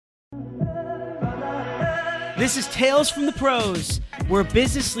This is Tales from the Pros, where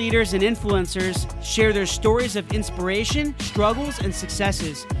business leaders and influencers share their stories of inspiration, struggles, and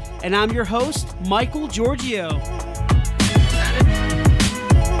successes. And I'm your host, Michael Giorgio.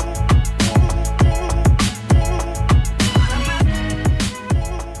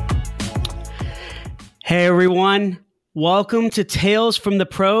 Hey everyone, welcome to Tales from the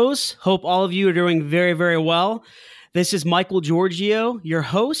Pros. Hope all of you are doing very, very well. This is Michael Giorgio, your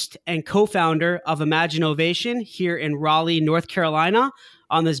host and co-founder of Imagine Ovation here in Raleigh, North Carolina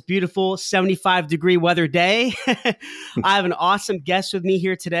on this beautiful 75-degree weather day. I have an awesome guest with me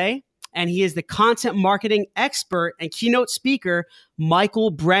here today, and he is the content marketing expert and keynote speaker,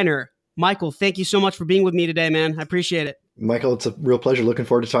 Michael Brenner. Michael, thank you so much for being with me today, man. I appreciate it. Michael, it's a real pleasure. Looking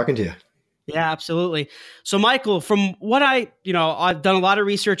forward to talking to you. Yeah, absolutely. So, Michael, from what I've done a lot of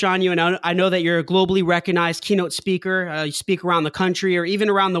research on you, and I know that you're a globally recognized keynote speaker. You speak around the country or even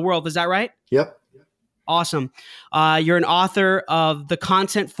around the world. Is that right? Yep. Awesome. You're an author of The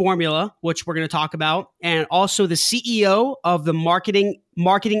Content Formula, which we're going to talk about, and also the CEO of the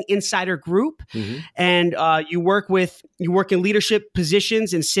Marketing Insider Group. Mm-hmm. And you work in leadership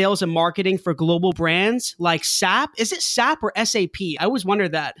positions in sales and marketing for global brands like SAP. Is it SAP or SAP? I always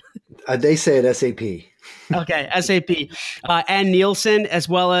wondered that. They say it SAP. Okay, SAP. And Nielsen, as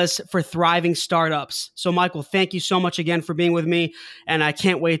well as for thriving startups. So, Michael, thank you so much again for being with me, and I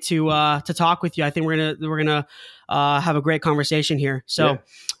can't wait to talk with you. I think we're gonna have a great conversation here. So,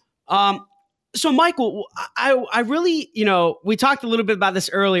 yeah. So Michael, I really, we talked a little bit about this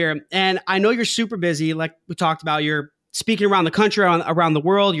earlier, and I know you're super busy. Like we talked about, you're speaking around the country, around the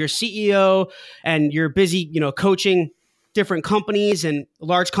world. You're CEO, and you're busy, coaching different companies and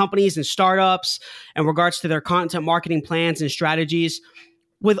large companies and startups in regards to their content marketing plans and strategies.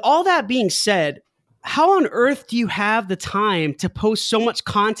 With all that being said, how on earth do you have the time to post so much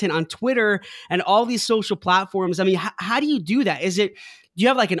content on Twitter and all these social platforms? I mean, how do you do that? Do you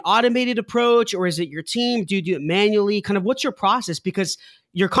have like an automated approach, or is it your team? Do you do it manually? Kind of what's your process? Because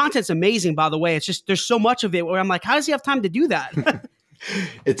your content's amazing, by the way. It's just, there's so much of it where I'm like, how does he have time to do that?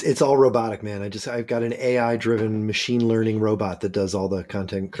 It's all robotic, man. I've got an AI-driven machine learning robot that does all the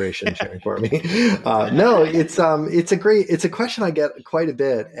content creation sharing for me. No, it's a question I get quite a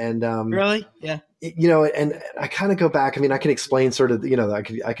bit, and really, yeah. And I kind of go back. I mean, I can explain sort of,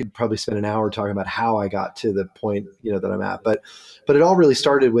 I could probably spend an hour talking about how I got to the point, that I'm at. But it all really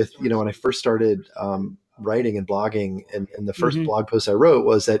started with, when I first started writing and blogging, and the first mm-hmm. blog post I wrote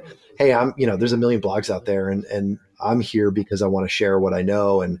was that, hey, there's a million blogs out there, and I'm here because I want to share what I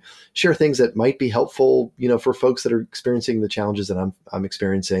know and share things that might be helpful, for folks that are experiencing the challenges that I'm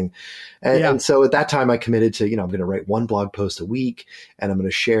experiencing. And so at that time I committed to, I'm going to write one blog post a week, and I'm going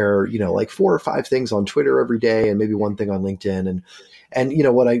to share, like 4 or 5 things on Twitter every day, and maybe one thing on LinkedIn.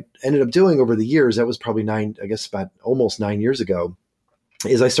 And what I ended up doing over the years, that was probably about almost 9 years ago,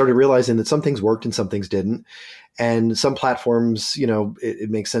 is I started realizing that some things worked and some things didn't. And some platforms, it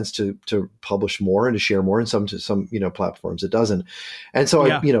makes sense to publish more and to share more, and some platforms it doesn't. And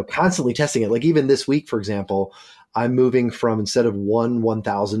so I'm, constantly testing it. Like even this week, for example, I'm moving from, instead of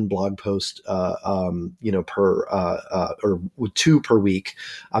 1,000 blog post, per or 2 per week,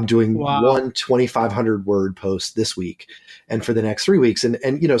 I'm doing one 2,500 word post this week, and for the next 3 weeks. And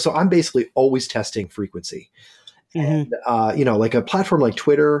so I'm basically always testing frequency. Mm-hmm. And, like a platform like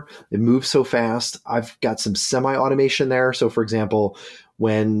Twitter, it moves so fast. I've got some semi-automation there. So for example,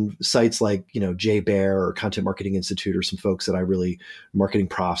 when sites like, Jay Bear or Content Marketing Institute, or some folks that marketing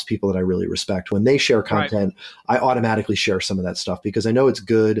profs, people that I really respect, when they share content, right, I automatically share some of that stuff because I know it's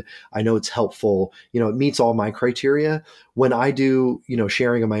good. I know it's helpful. It meets all my criteria. When I do,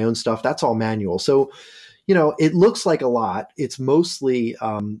 sharing of my own stuff, that's all manual. So it looks like a lot. It's mostly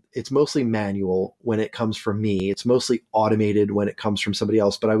manual when it comes from me. It's mostly automated when it comes from somebody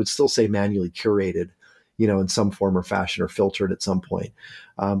else, but I would still say manually curated, in some form or fashion, or filtered at some point.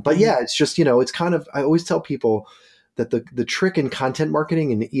 But yeah, it's just, it's kind of, I always tell people that the trick in content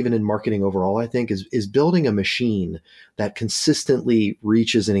marketing, and even in marketing overall, I think is building a machine that consistently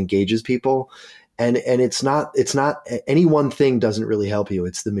reaches and engages people. And it's not any one thing doesn't really help you.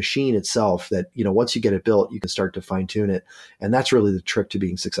 It's the machine itself that, once you get it built, you can start to fine tune it. And that's really the trick to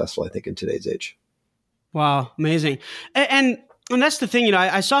being successful, I think, in today's age. Wow. Amazing. And that's the thing,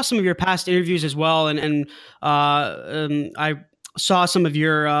 I saw some of your past interviews as well. And I saw some of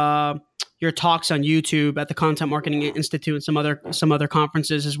your talks on YouTube at the Content Marketing Institute and some other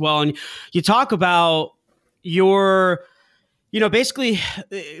conferences as well. And you talk about your, basically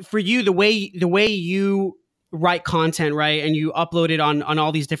for you, the way you write content, right, and you upload it on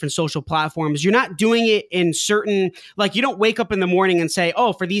all these different social platforms, you're not doing it in certain, like, you don't wake up in the morning and say,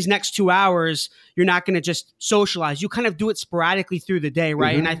 oh, for these next 2 hours, you're not going to just socialize. You kind of do it sporadically through the day,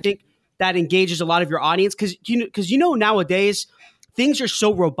 right? And I think that engages a lot of your audience because nowadays things are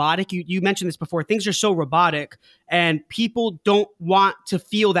so robotic. You mentioned this before. Things are so robotic, and people don't want to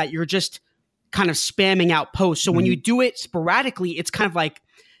feel that you're just kind of spamming out posts. So when you do it sporadically, it's kind of like,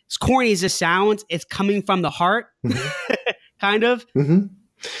 as corny as it sounds, it's coming from the heart, kind of.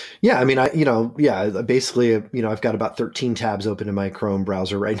 Yeah, I mean, basically, I've got about 13 tabs open in my Chrome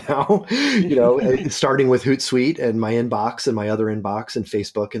browser right now, starting with Hootsuite and my inbox and my other inbox and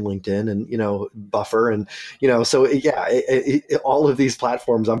Facebook and LinkedIn and, Buffer. And, so yeah, all of these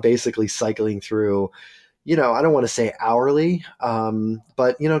platforms, I'm basically cycling through, I don't want to say hourly,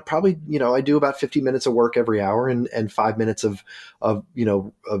 but, probably, I do about 50 minutes of work every hour and 5 minutes of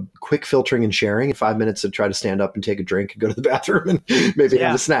quick filtering and sharing, and 5 minutes to try to stand up and take a drink and go to the bathroom and maybe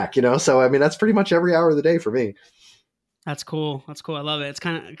have a snack, So, I mean, that's pretty much every hour of the day for me. That's cool. I love it. It's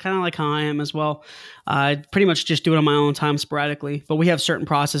kind of like how I am as well. I pretty much just do it on my own time sporadically, but we have certain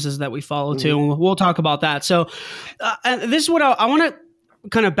processes that we follow too. And we'll talk about that. So and this is what I want to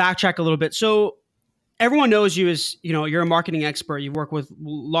kind of backtrack a little bit. So everyone knows you as, you're a marketing expert. You work with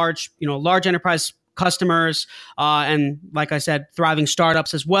large enterprise customers, and like I said, thriving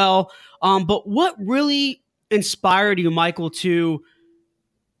startups as well. But what really inspired you, Michael, to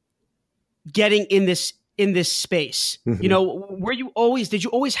getting in this space? Did you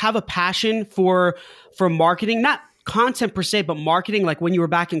always have a passion for marketing? Not content per se, but marketing, like when you were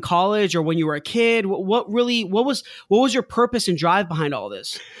back in college or when you were a kid? What was your purpose and drive behind all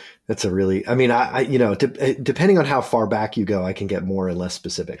this? That's a really, I mean, depending on how far back you go, I can get more and less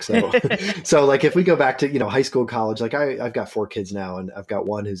specific. So, so like if we go back to, high school, college, like I've got 4 kids now, and I've got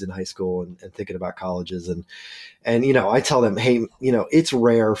one who's in high school and thinking about colleges. And, I tell them, hey, it's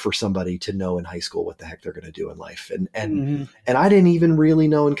rare for somebody to know in high school what the heck they're going to do in life. And I didn't even really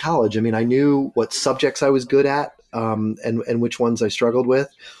know in college. I mean, I knew what subjects I was good at, and which ones I struggled with.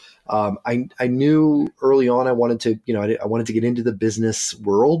 I knew early on I wanted to get into the business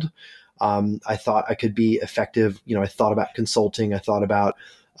world. I thought I could be effective. I thought about consulting. I thought about,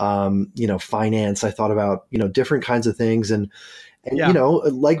 finance. I thought about, different kinds of things. And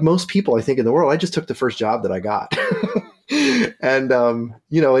like most people, I think in the world, I just took the first job that I got. And,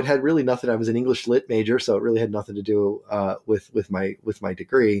 it had really nothing. I was an English lit major, so it really had nothing to do with my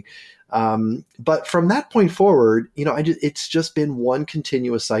degree. But from that point forward, it's just been one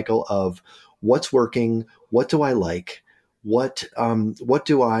continuous cycle of what's working, what do I like, what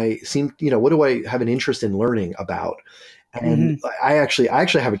do I have an interest in learning about. And I actually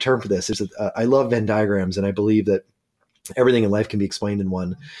have a term for this. I love Venn diagrams, and I believe that everything in life can be explained in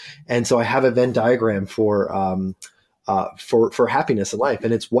one. And so I have a Venn diagram for happiness in life.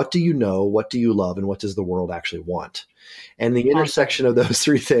 And it's, what do you know, what do you love, and what does the world actually want? And the intersection of those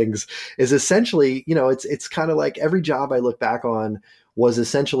 3 things is essentially, it's kind of like every job I look back on was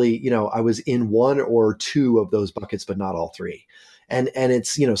essentially, I was in 1 or 2 of those buckets, but not all 3. And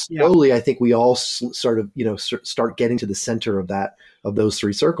it's, slowly, I think we all sort of, start getting to the center of those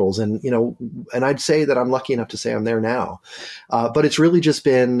 3 circles. And, and I'd say that I'm lucky enough to say I'm there now. But it's really just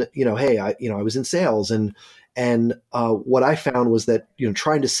been, hey, I was in sales, and what I found was that,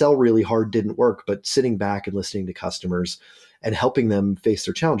 trying to sell really hard didn't work, but sitting back and listening to customers and helping them face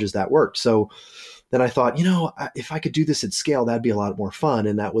their challenges, that worked. So then I thought, if I could do this at scale, that'd be a lot more fun.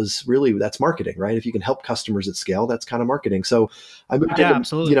 And that's marketing, right? If you can help customers at scale, that's kind of marketing. So I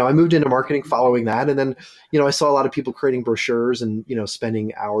moved into marketing following that. And then, I saw a lot of people creating brochures and,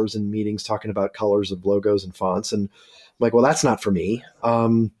 spending hours in meetings talking about colors of logos and fonts. And I'm like, well, that's not for me.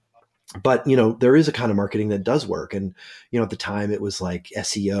 But, there is a kind of marketing that does work. And, at the time it was like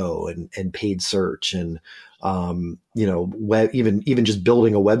SEO and paid search and, web, even just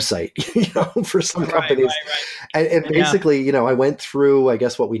building a website, for some companies. Right. And basically, I went through, I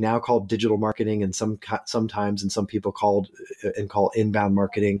guess, what we now call digital marketing, and sometimes, and some people call inbound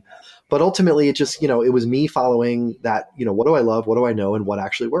marketing. But ultimately it just, it was me following that, what do I love? What do I know? And what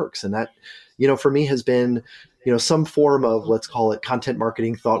actually works? And that, for me has been, some form of, let's call it content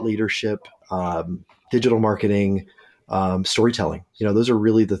marketing, thought leadership, digital marketing, storytelling. Those are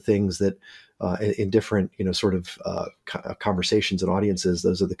really the things that in different, sort of conversations and audiences,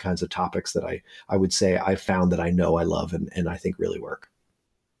 those are the kinds of topics that I would say I found that I know I love and I think really work.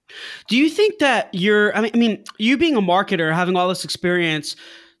 Do you think that I mean, you being a marketer, having all this experience,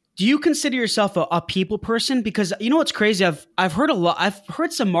 do you consider yourself a people person? Because what's crazy? I've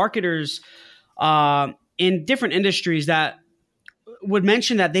heard some marketers in different industries that would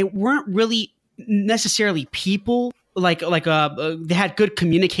mention that they weren't really necessarily people. They had good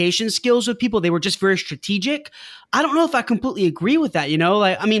communication skills with people. They were just very strategic. I don't know if I completely agree with that.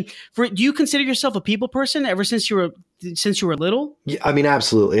 Do you consider yourself a people person ever since you were little? Yeah, I mean,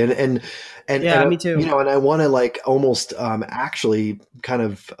 absolutely. Yeah, me too. And I want to like almost actually kind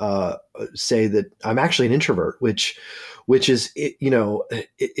of say that I'm actually an introvert, which is,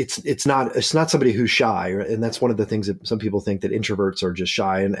 it's not somebody who's shy. And that's one of the things that some people think, that introverts are just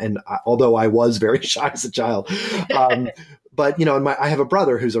shy. Although I was very shy as a child, but I have a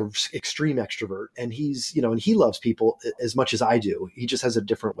brother who's an extreme extrovert, and he's, and he loves people as much as I do. He just has a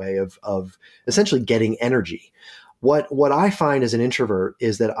different way of essentially getting energy. What I find as an introvert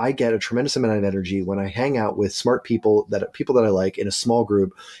is that I get a tremendous amount of energy when I hang out with smart people that I like in a small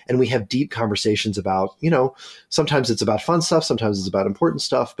group, and we have deep conversations about, sometimes it's about fun stuff, sometimes it's about important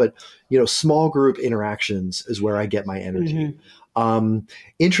stuff, but small group interactions is where I get my energy.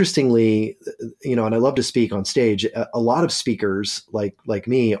 Interestingly, and I love to speak on stage. A lot of speakers like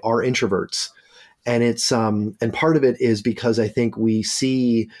me are introverts. And it's and part of it is because I think we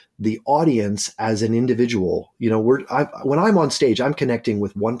see the audience as an individual. When I'm on stage, I'm connecting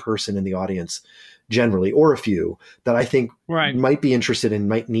with one person in the audience generally, or a few that I think might be interested and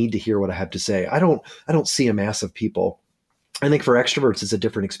might need to hear what I have to say. I don't see a mass of people. I think for extroverts, it's a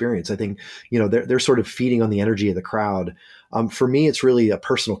different experience. I think, they're sort of feeding on the energy of the crowd. For me, it's really a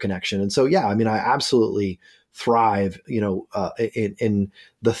personal connection. And so, yeah, I mean, I absolutely thrive, in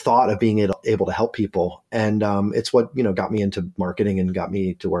the thought of being able to help people. And it's what, got me into marketing and got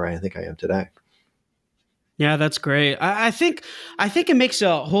me to where I think I am today. Yeah, that's great. I think it makes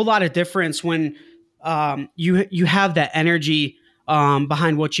a whole lot of difference when you have that energy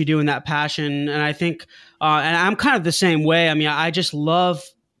behind what you do and that passion. And I think, and I'm kind of the same way. I mean, I just love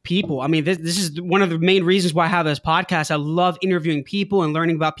people. I mean, this is one of the main reasons why I have this podcast. I love interviewing people and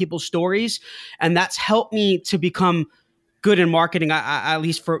learning about people's stories. And that's helped me to become good in marketing. I at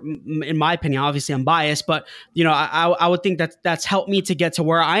least in my opinion, obviously I'm biased, but I would think that's helped me to get to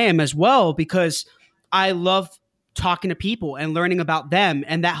where I am as well, because I love talking to people and learning about them.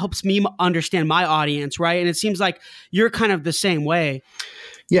 And that helps me understand my audience. Right. And it seems like you're kind of the same way.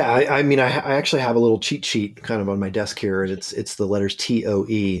 Yeah, I mean, I actually have a little cheat sheet kind of on my desk here, and it's the letters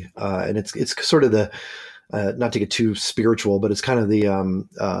TOE, and it's sort of the not to get too spiritual, but it's kind of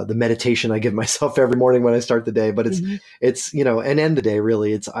the meditation I give myself every morning when I start the day. But it's and end the day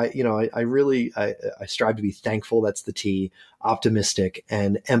really. It's I strive to be thankful. That's the T. Optimistic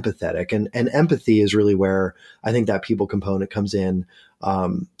and empathetic, and empathy is really where I think that people component comes in.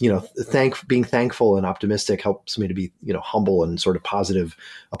 Being thankful and optimistic helps me to be, humble and sort of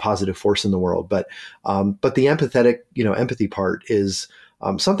a positive force in the world. But the empathetic, empathy part is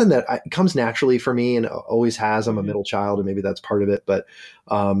something that comes naturally for me and always has. I'm a middle child, and maybe that's part of it. But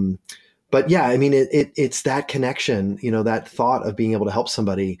yeah, I mean, it's that connection, that thought of being able to help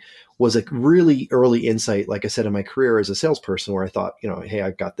somebody was a really early insight, like I said, in my career as a salesperson, where I thought, hey,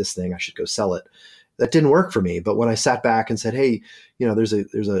 I've got this thing, I should go sell it. That didn't work for me. But when I sat back and said, hey, there's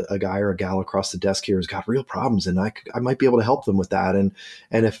a guy or a gal across the desk here who's got real problems, and I might be able to help them with that. And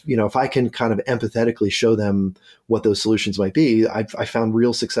if I can kind of empathetically show them what those solutions might be, I found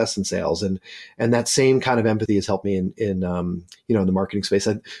real success in sales. And that same kind of empathy has helped me in the marketing space.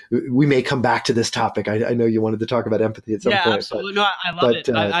 We may come back to this topic. I know you wanted to talk about empathy at some point. Absolutely. No, I love it.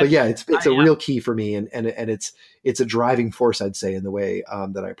 But yeah, it's a real key for me. And it's a driving force, I'd say, in the way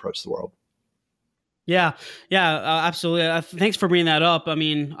that I approach the world. Yeah, absolutely. Thanks for bringing that up. I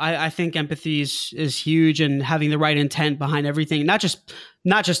mean, I think empathy is huge, and having the right intent behind everything, not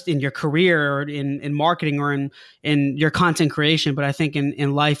just in your career or in marketing or in your content creation, but I think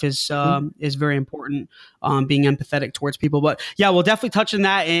in life is very important. Being empathetic towards people. But yeah, we'll definitely touch on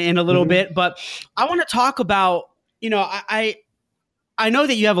that in a little bit. But I want to talk about, I know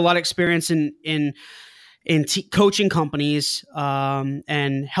that you have a lot of experience in coaching companies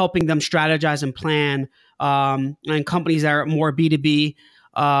and helping them strategize and plan, and companies that are more B2B.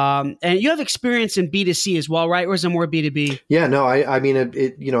 And you have experience in B2C as well, right? Or is it more B2B? Yeah, no, I mean, I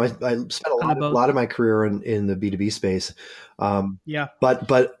spent a lot of my career in the B2B space.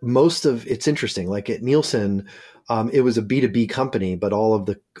 But most of it's interesting. Like at Nielsen, it was a B2B company, but all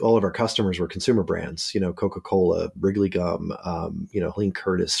of our customers were consumer brands, Coca-Cola, Wrigley Gum, Helene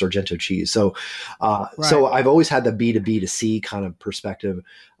Curtis, Sargento cheese. So I've always had the B2B2C kind of perspective.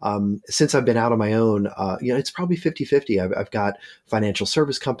 Since I've been out on my own, it's probably 50-50. I've got financial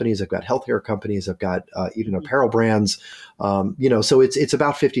service companies, I've got healthcare companies, I've got even apparel brands, so it's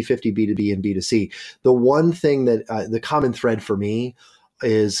about 50-50 B2B and B2C. The one thing that the common thread for me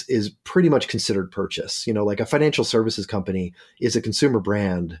is pretty much considered purchase. Like a financial services company is a consumer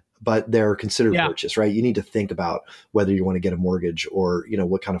brand, but they're considered purchase, right? You need to think about whether you want to get a mortgage or,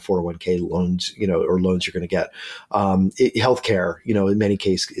 what kind of 401k loans, or loans you're going to get. Healthcare, in many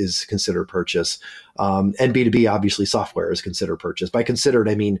cases is considered purchase. And B2B, obviously software is considered purchase. By considered,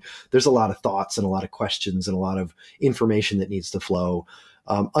 I mean, there's a lot of thoughts and a lot of questions and a lot of information that needs to flow.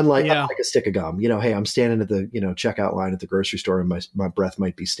 Unlike a stick of gum, hey, I'm standing at the, checkout line at the grocery store and my breath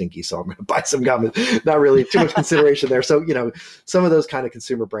might be stinky. So I'm going to buy some gum. Not really too much consideration there. So, some of those kind of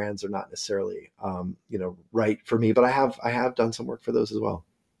consumer brands are not necessarily, right for me, but I have done some work for those as well.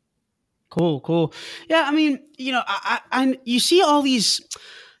 Cool. Yeah. I mean, I you see all these,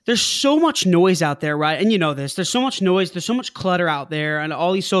 there's so much noise out there, right? And there's so much noise, there's so much clutter out there and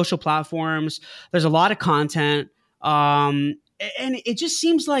all these social platforms. There's a lot of content. And it just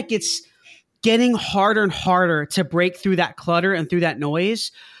seems like it's getting harder and harder to break through that clutter and through that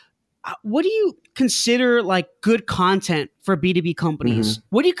noise. What do you consider like good content for B2B companies?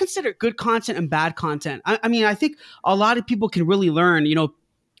 Mm-hmm. What do you consider good content and bad content? I mean, I think a lot of people can really learn,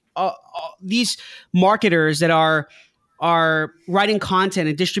 these marketers that are writing content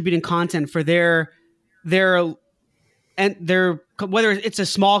and distributing content for their whether it's a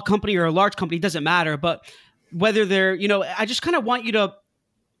small company or a large company, doesn't matter, but whether they're, I just kind of want you to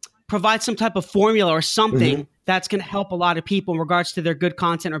provide some type of formula or something mm-hmm. that's going to help a lot of people in regards to their good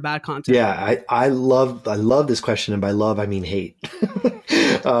content or bad content. Yeah, I love this question. And by love, I mean hate.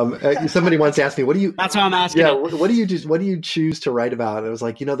 Somebody once asked me, that's how I'm asking. Yeah. What do you choose to write about? And I was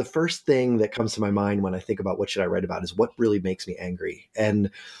like, the first thing that comes to my mind when I think about what should I write about is what really makes me angry. And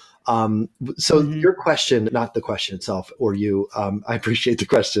so mm-hmm. your question, not the question itself or you, I appreciate the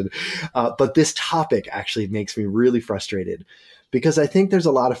question. But this topic actually makes me really frustrated because I think there's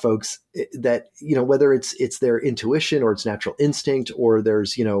a lot of folks that, whether it's their intuition or it's natural instinct, or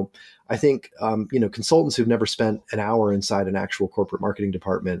there's, I think, consultants who've never spent an hour inside an actual corporate marketing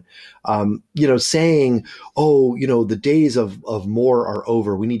department, saying, the days of more are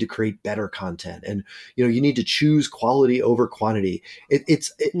over. We need to create better content. And, you need to choose quality over quantity.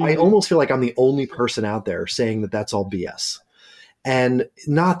 Mm-hmm. I almost feel like I'm the only person out there saying that that's all BS. And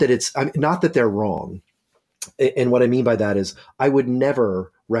not that they're wrong. And what I mean by that is I would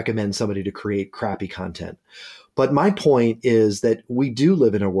never recommend somebody to create crappy content. But my point is that we do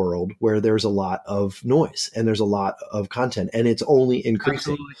live in a world where there's a lot of noise and there's a lot of content and it's only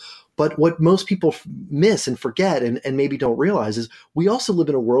increasing. Absolutely. But what most people miss and forget and maybe don't realize is we also live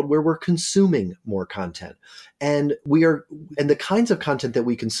in a world where we're consuming more content. And the kinds of content that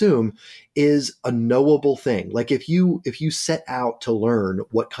we consume is a knowable thing. Like if you set out to learn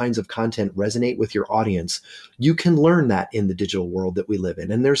what kinds of content resonate with your audience, you can learn that in the digital world that we live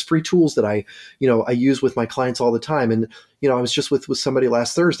in. And there's free tools that I use with my clients all the time. And, I was just with somebody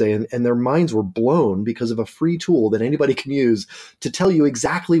last Thursday and their minds were blown because of a free tool that anybody can use to tell you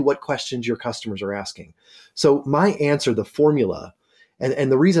exactly what questions your customers are asking. So my answer, the formula,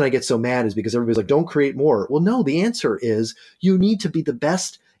 and the reason I get so mad is because everybody's like, don't create more. Well, no, the answer is you need to be the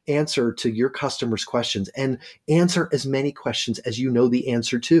best answer to your customers' questions and answer as many questions as you know the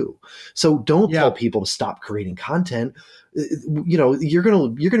answer to. So don't tell people to stop creating content. You're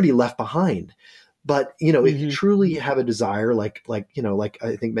going to be left behind. But, mm-hmm. if you truly have a desire, like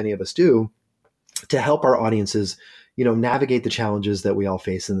I think many of us do, to help our audiences, navigate the challenges that we all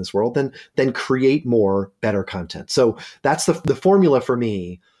face in this world, then create more better content. So that's the formula for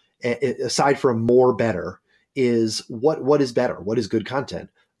me, aside from more better, is what is better? What is good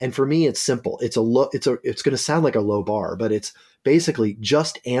content? And for me, it's simple. It's going to sound like a low bar, but it's basically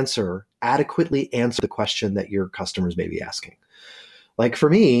just adequately answer the question that your customers may be asking. Like for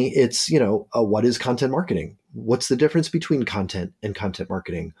me, it's, what is content marketing? What's the difference between content and content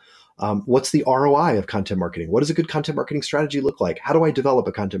marketing? What's the ROI of content marketing? What does a good content marketing strategy look like? How do I develop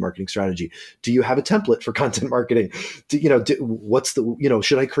a content marketing strategy? Do you have a template for content marketing?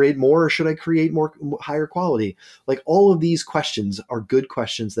 Should I create more or should I create more higher quality? Like all of these questions are good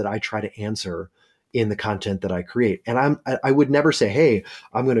questions that I try to answer in the content that I create. And I would never say, hey,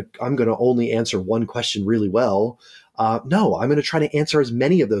 I'm going to only answer one question really well. No, I'm going to try to answer as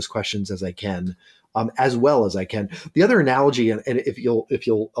many of those questions as I can, as well as I can. The other analogy, and if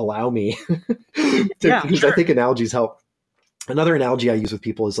you'll allow me, because sure. I think analogies help. Another analogy I use with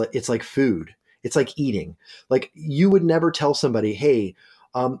people is it's like food. It's like eating. Like you would never tell somebody, hey,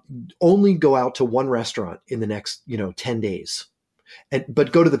 only go out to one restaurant in the next 10 days.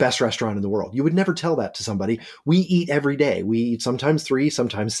 but go to the best restaurant in the world. You would never tell that to somebody. We eat every day. We eat sometimes 3,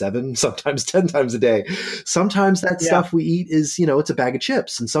 sometimes 7, sometimes 10 times a day. Sometimes that stuff we eat is, it's a bag of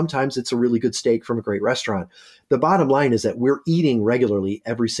chips. And sometimes it's a really good steak from a great restaurant. The bottom line is that we're eating regularly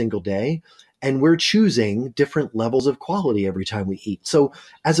every single day. And we're choosing different levels of quality every time we eat. So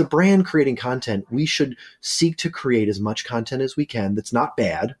as a brand creating content, we should seek to create as much content as we can that's not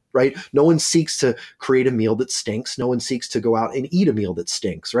bad, right? No one seeks to create a meal that stinks. No one seeks to go out and eat a meal that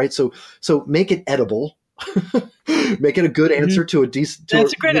stinks, right? So make it edible. Make it a good answer to a decent.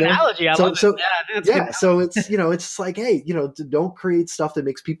 That's a great analogy. I love it. Yeah. So it's it's like, hey, don't create stuff that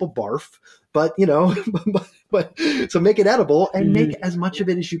makes people barf, but but so make it edible and make as much of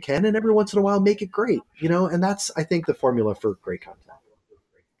it as you can, and every once in a while make it great. And that's, I think, the formula for great content.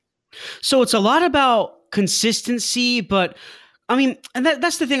 So it's a lot about consistency, but I mean, and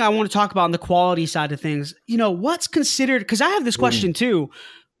that's the thing I want to talk about on the quality side of things. What's considered? Because I have this question too.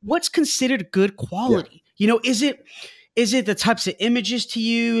 What's considered good quality? Is it the types of images to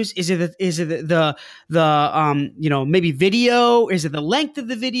use? Is it the maybe video? Is it the length of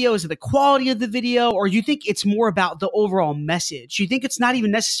the video? Is it the quality of the video? Or do you think it's more about the overall message? Do you think it's not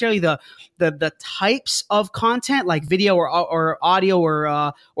even necessarily the types of content like video or audio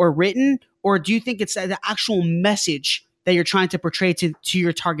or written? Or do you think it's the actual message that you're trying to portray to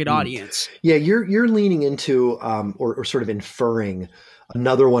your target audience? Yeah, you're leaning into or sort of inferring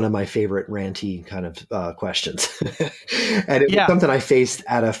another one of my favorite ranty kind of questions. And it was something I faced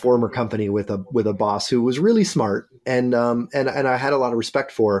at a former company with a boss who was really smart and I had a lot of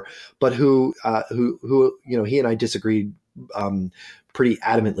respect for, but who he and I disagreed pretty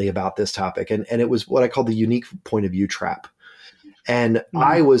adamantly about this topic. And it was what I call the unique point of view trap. And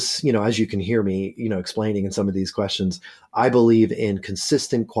I was, as you can hear me, explaining in some of these questions, I believe in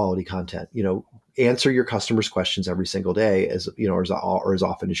consistent quality content. Answer your customers' questions every single day as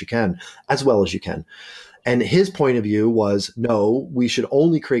often as you can, as well as you can. And his point of view was, no, we should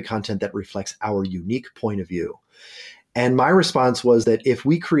only create content that reflects our unique point of view. And my response was that if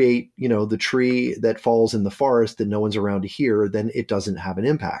we create, the tree that falls in the forest that no one's around to hear, then it doesn't have an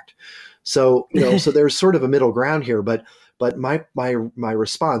impact. So, so there's sort of a middle ground here, but my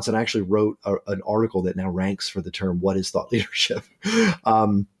response, and I actually wrote an article that now ranks for the term, what is thought leadership?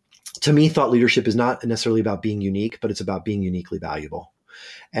 To me, thought leadership is not necessarily about being unique, but it's about being uniquely valuable.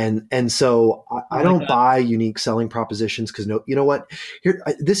 And so I don't buy unique selling propositions because you know what?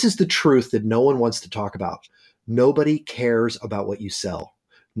 This is the truth that no one wants to talk about. Nobody cares about what you sell.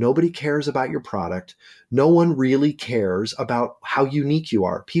 Nobody cares about your product. No one really cares about how unique you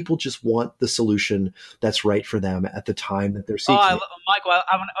are. People just want the solution that's right for them at the time that they're seeking. Michael,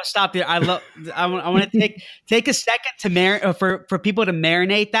 I want to stop there. I want to take a second to for people to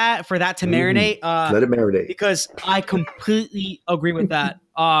marinate that, for that to marinate. Let it marinate. Because I completely agree with that.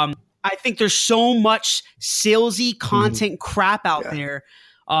 I think there's so much salesy content crap out there.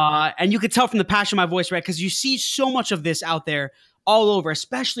 And you could tell from the passion of my voice, right? Because you see so much of this out there all over,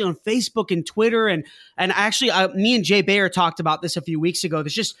 especially on Facebook and Twitter. And actually, me and Jay Bayer talked about this a few weeks ago.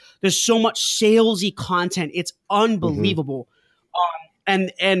 There's so much salesy content. It's unbelievable.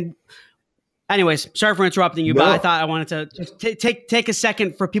 And anyways, sorry for interrupting you, but I thought I wanted to just take a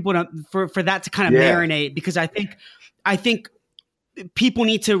second for people for that to kind of marinate, because I think people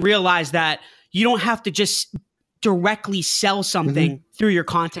need to realize that you don't have to just directly sell something through your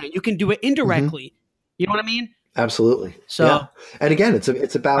content. You can do it indirectly. You know what I mean? Absolutely. So, and again, it's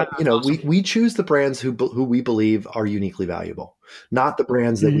about, awesome. we choose the brands who we believe are uniquely valuable, not the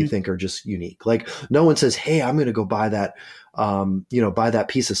brands that we think are just unique. Like no one says, hey, I'm going to go buy that, buy that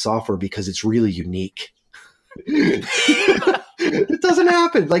piece of software because it's really unique. It doesn't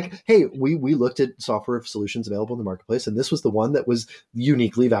happen. Like, hey, we looked at software solutions available in the marketplace, and this was the one that was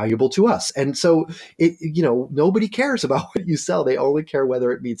uniquely valuable to us. And so nobody cares about what you sell. They only care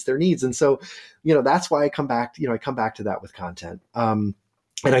whether it meets their needs. And so, that's why I come back to that with content.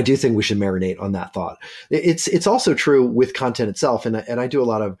 And I do think we should marinate on that thought. It's also true with content itself. And I do a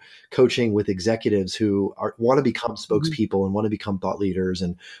lot of coaching with executives who want to become spokespeople and want to become thought leaders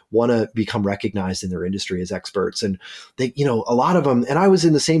and want to become recognized in their industry as experts. And they, a lot of them, and I was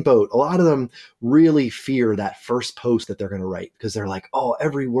in the same boat, a lot of them really fear that first post that they're going to write because they're like, oh,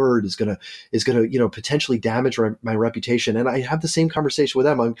 every word is going to, potentially damage my reputation. And I have the same conversation with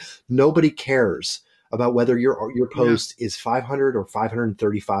them. Nobody cares about whether your post is 500 or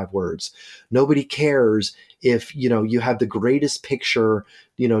 535 words. Nobody cares if, you have the greatest picture,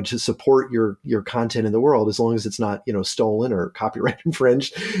 to support your content in the world, as long as it's not, stolen or copyright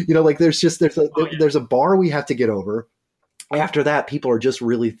infringed. There's a bar we have to get over. after that, people are just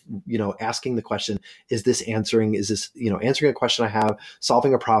really, asking the question, is this answering a question I have,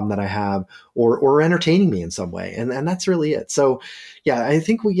 solving a problem that I have, or entertaining me in some way? And that's really it. So yeah, I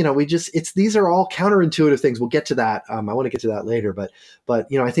think these are all counterintuitive things. We'll get to that. I want to get to that later, but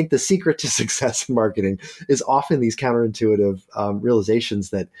I think the secret to success in marketing is often these counterintuitive realizations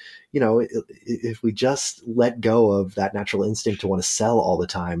that, if we just let go of that natural instinct to want to sell all the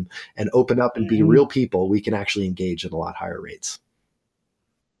time and open up and be real people, we can actually engage at a lot higher rates.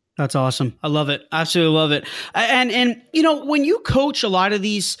 That's awesome. I love it. Absolutely love it. And when you coach a lot of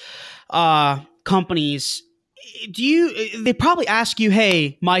these companies, they probably ask you,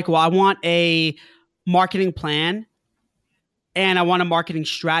 hey, Michael, I want a marketing plan and I want a marketing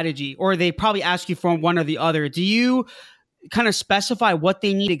strategy, or they probably ask you for one or the other. Do you kind of specify what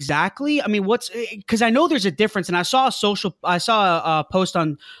they need exactly? I mean, because I know there's a difference, and I saw a post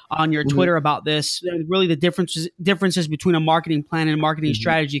on your Twitter about this. Really, the differences between a marketing plan and a marketing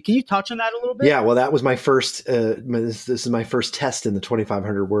strategy. Can you touch on that a little bit? Yeah, well, that was my first. This is my first test in the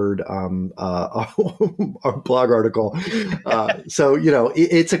 2,500 word blog article. So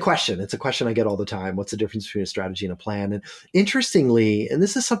it's a question. It's a question I get all the time. What's the difference between a strategy and a plan? And interestingly, and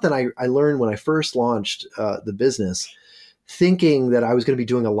this is something I learned when I first launched the business, thinking that I was going to be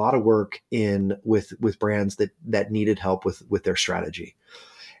doing a lot of work with brands that needed help with their strategy.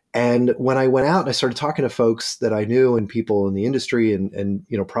 And when I went out and I started talking to folks that I knew and people in the industry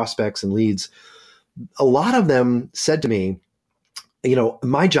and prospects and leads, a lot of them said to me,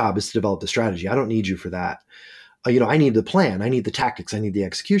 my job is to develop the strategy. I don't need you for that. I need the plan. I need the tactics. I need the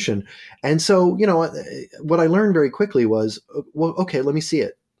execution. And so, what I learned very quickly was, well, okay, let me see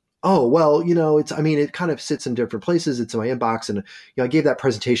it. Oh, well, it kind of sits in different places. It's in my inbox. And, I gave that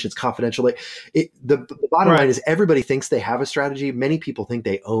presentation. It's confidential. The bottom line is everybody thinks they have a strategy. Many people think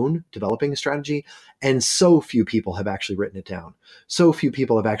they own developing a strategy. And so few people have actually written it down. So few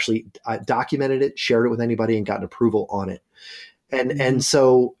people have actually documented it, shared it with anybody, and gotten approval on it. And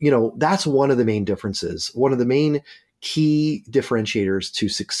so, that's one of the main differences. One of the main key differentiators to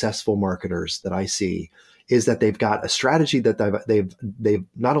successful marketers that I see is that they've got a strategy that they've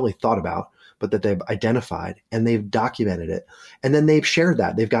not only thought about, but that they've identified and they've documented it. And then they've shared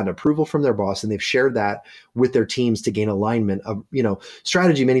that. They've gotten approval from their boss and they've shared that with their teams to gain alignment of,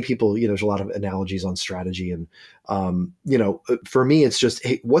 strategy. Many people, there's a lot of analogies on strategy. And, for me, it's just,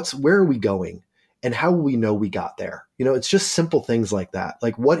 hey, where are we going? And how will we know we got there? It's just simple things like that.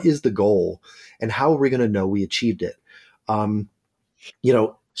 Like, what is the goal and how are we going to know we achieved it?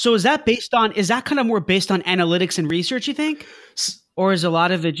 So is that kind of more based on analytics and research, you think? Or is a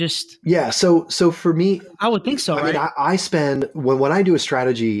lot of it just... Yeah. So for me... I would think so, right? I mean, I spend... When I do a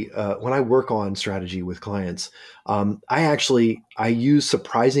strategy, when I work on strategy with clients, I use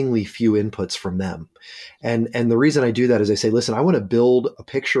surprisingly few inputs from them. And the reason I do that is I say, listen, I want to build a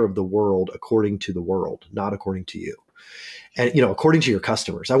picture of the world according to the world, not according to you. And, according to your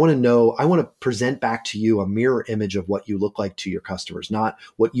customers. I want to present back to you a mirror image of what you look like to your customers, not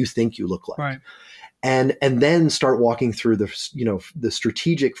what you think you look like. Right. And then start walking through the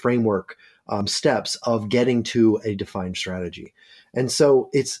strategic framework steps of getting to a defined strategy. And so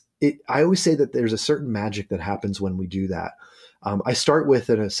I always say that there's a certain magic that happens when we do that. I start with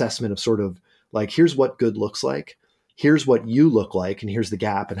an assessment of sort of like, here's what good looks like, here's what you look like, and here's the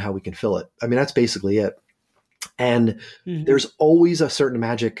gap and how we can fill it. I mean, that's basically it. And there's always a certain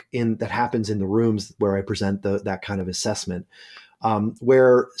magic that happens in the rooms where I present that kind of assessment,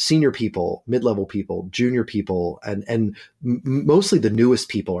 where senior people, mid-level people, junior people, and mostly the newest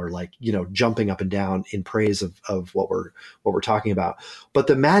people are like, jumping up and down in praise of what we're talking about. But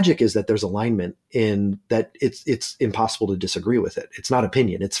the magic is that there's alignment in that it's impossible to disagree with it. It's not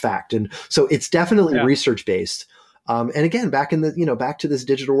opinion, it's fact. And so it's definitely research-based. And again, back to this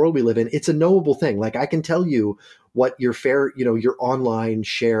digital world we live in, it's a knowable thing. Like, I can tell you what your your online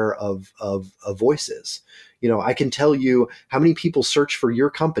share of voice is. I can tell you how many people search for your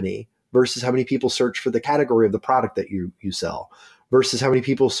company versus how many people search for the category of the product that you sell versus how many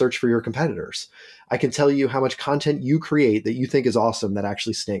people search for your competitors. I can tell you how much content you create that you think is awesome that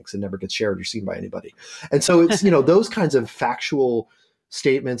actually stinks and never gets shared or seen by anybody. And so it's, those kinds of factual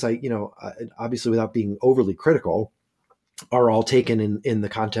statements, obviously without being overly critical, are all taken in the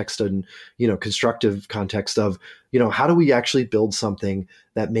context and, constructive context of how do we actually build something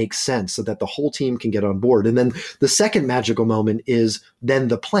that makes sense so that the whole team can get on board? And then the second magical moment is then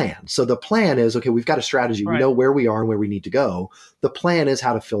the plan. So the plan is, okay, we've got a strategy. Right. We know where we are and where we need to go. The plan is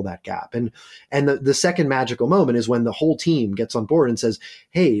how to fill that gap. And the second magical moment is when the whole team gets on board and says,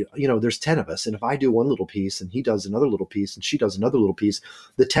 hey, there's 10 of us. And if I do one little piece and he does another little piece and she does another little piece,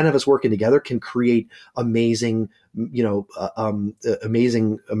 the 10 of us working together can create amazing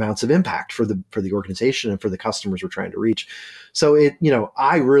amazing amounts of impact for the organization and for the customers we're trying to reach. So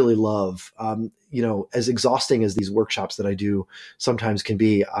I really love, as exhausting as these workshops that I do sometimes can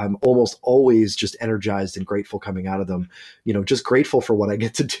be, I'm almost always just energized and grateful coming out of them, just grateful for what I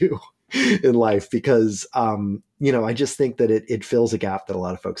get to do in life because, I just think that it fills a gap that a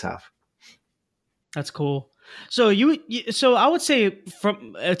lot of folks have. That's cool. So so I would say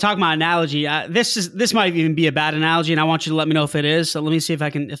from talking about analogy, this might even be a bad analogy, and I want you to let me know if it is. So let me see if I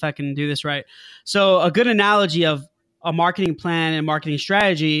can do this right. So a good analogy of a marketing plan and marketing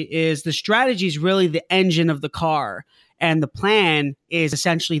strategy is the strategy is really the engine of the car, and the plan is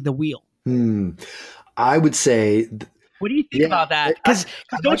essentially the wheel. I would say. What do you think about that? Because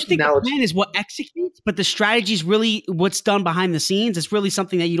don't you think the plan is what executes, but the strategy is really what's done behind the scenes? It's really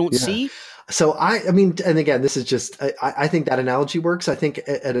something that you don't see. So I mean, and again, this is just, I think that analogy works. I think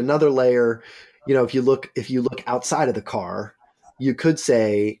at another layer, if you look outside of the car, you could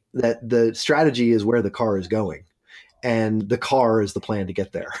say that the strategy is where the car is going and the car is the plan to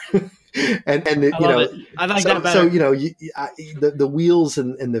get there. and I like that better. So, the wheels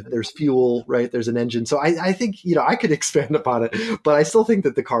and there's fuel, right? There's an engine. So I think, I could expand upon it, but I still think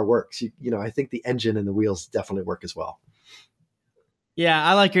that the car works. I think the engine and the wheels definitely work as well. Yeah,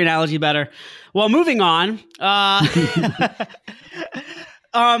 I like your analogy better. Well, moving on.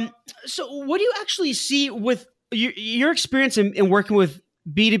 So what do you actually see with your experience in working with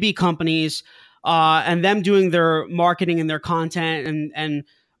B2B companies and them doing their marketing and their content and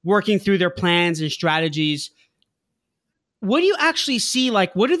working through their plans and strategies? What do you actually see?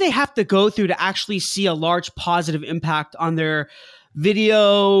 Like, what do they have to go through to actually see a large positive impact on their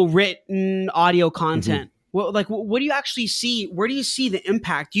video, written, audio content? Mm-hmm. Well, what do you actually see? Where do you see the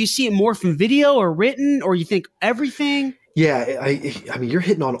impact? Do you see it more from video or written, or you think everything? Yeah, I mean, you're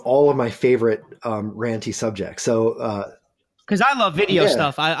hitting on all of my favorite ranty subjects. So, because I love video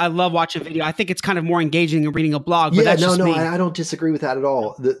stuff. I love watching video. I think it's kind of more engaging than reading a blog. But that's just me. I don't disagree with that at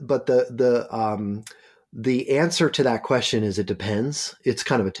all. The answer to that question is it depends. It's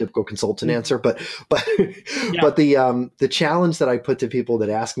kind of a typical consultant answer, but the challenge that I put to people that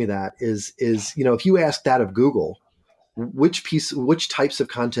ask me that is if you ask that of Google, which types of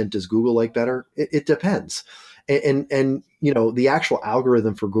content does Google like better? It depends. And the actual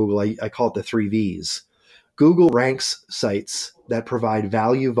algorithm for Google, I call it the 3 V's. Google ranks sites that provide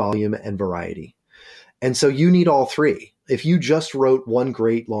value, volume, and variety. And so you need all three. If you just wrote one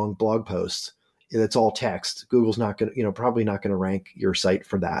great long blog post that's all text, Google's not going to, probably not going to rank your site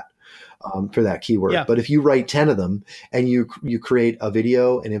for that keyword. Yeah. But if you write 10 of them and you create a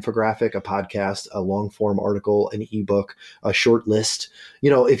video, an infographic, a podcast, a long form article, an ebook, a short list,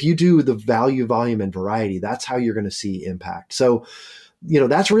 if you do the value, volume, and variety, that's how you're going to see impact. So,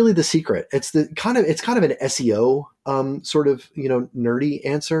 that's really the secret. It's kind of an SEO sort of, nerdy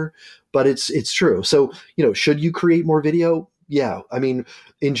answer, but it's true. So, should you create more video? Yeah. I mean,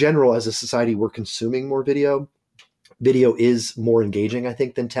 in general, as a society, we're consuming more video. Video is more engaging, I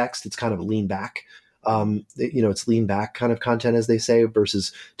think, than text. It's kind of lean back. It's lean back kind of content, as they say,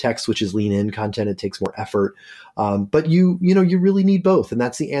 versus text, which is lean in content. It takes more effort. But you really need both. And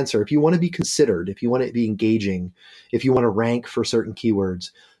that's the answer. If you want to be considered, if you want to be engaging, if you want to rank for certain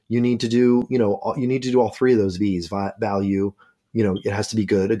keywords, you need to do all three of those V's. Value, it has to be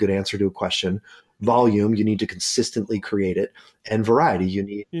good, a good answer to a question. Volume, you need to consistently create it, and variety, you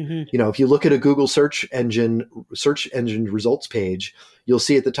need, if you look at a Google search engine results page, you'll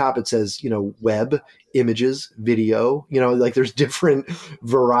see at the top, it says, web, images, video, there's different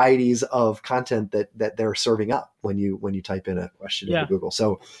varieties of content that they're serving up when you type in a question into Google.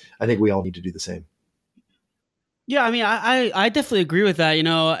 So I think we all need to do the same. Yeah. I mean, I definitely agree with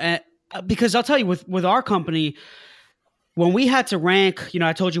that, because I'll tell you with our company, when we had to rank,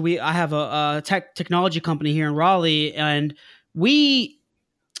 I told you I have a technology company here in Raleigh, and we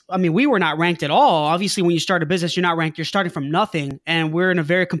were not ranked at all. Obviously, when you start a business, you're not ranked. You're starting from nothing, and we're in a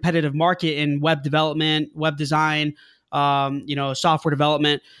very competitive market in web development, web design, software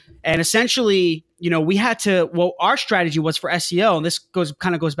development, and essentially, we had to. Well, our strategy was for SEO, and this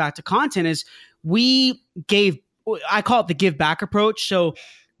goes back to content. Is I call it the give back approach. So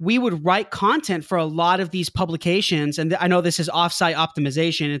we would write content for a lot of these publications. And I know this is offsite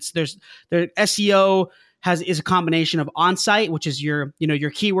optimization. There's SEO is a combination of on-site, which is your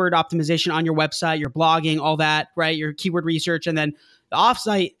keyword optimization on your website, your blogging, all that, right? Your keyword research. And then the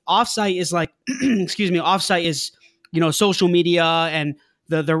offsite is like, excuse me, offsite is, social media and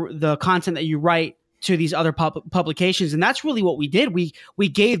the content that you write to these other publications. And that's really what we did. We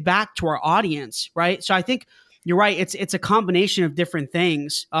gave back to our audience, right? So I think you're right. It's a combination of different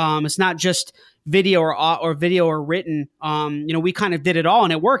things. It's not just video or video or written. We kind of did it all,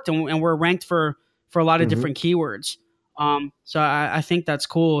 and it worked, and we're ranked for a lot of different keywords. So I think that's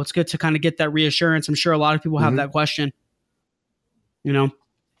cool. It's good to kind of get that reassurance. I'm sure a lot of people have that question.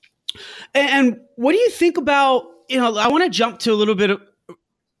 And what do you think about? I want to jump to a little bit of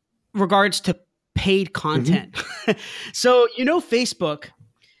regards to paid content. So Facebook,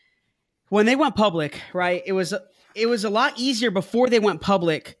 when they went public, right? It was a lot easier before they went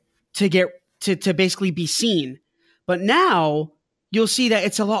public to get to basically be seen. But now you'll see that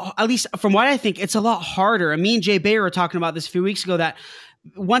it's a lot, at least from what I think, it's a lot harder. And me and Jay Bayer were talking about this a few weeks ago, that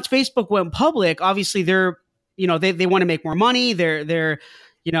once Facebook went public, obviously they're, they want to make more money. They're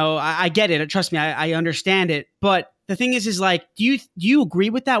I get it. Trust me, I understand it. But the thing is like, do you agree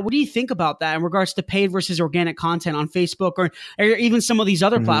with that? What do you think about that in regards to paid versus organic content on Facebook or even some of these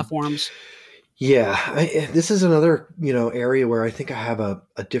other platforms? Yeah, this is another, area where I think I have a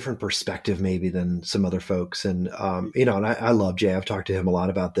different perspective maybe than some other folks. And, and I love Jay. I've talked to him a lot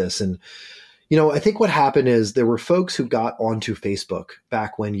about this. And, I think what happened is there were folks who got onto Facebook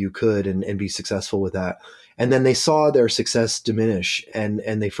back when you could and be successful with that. And then they saw their success diminish and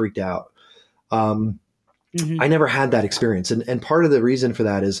they freaked out. I never had that experience. And part of the reason for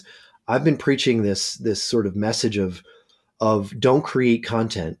that is I've been preaching this sort of message of don't create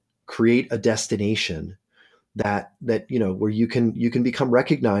content, create a destination that where you can become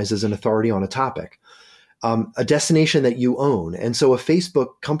recognized as an authority on a topic, a destination that you own. And so a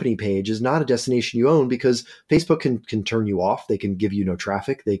Facebook company page is not a destination you own, because Facebook can turn you off. They can give you no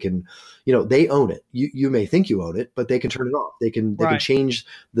traffic. They can, they own it. You may think you own it, but they can turn it off. They can change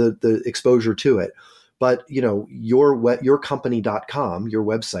the exposure to it. But your company.com, your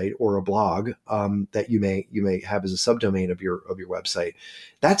website or a blog that you may have as a subdomain of your website,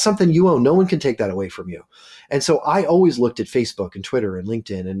 that's something you own. No one can take that away from you. And so I always looked at Facebook and Twitter and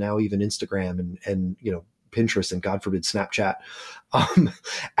LinkedIn and now even Instagram and Pinterest and God forbid Snapchat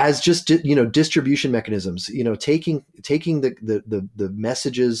as just distribution mechanisms. Taking the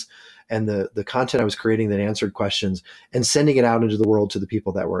messages and the content I was creating that answered questions and sending it out into the world to the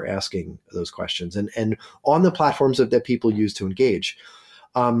people that were asking those questions and on the platforms that people use to engage.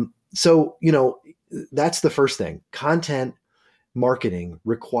 So that's the first thing. Content marketing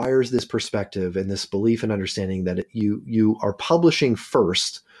requires this perspective and this belief and understanding that you are publishing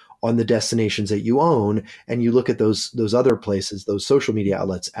first on the destinations that you own, and you look at those other places, those social media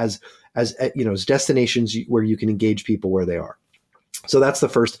outlets as destinations where you can engage people where they are. So that's the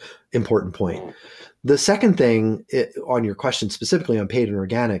first important point. The second thing on your question specifically on paid and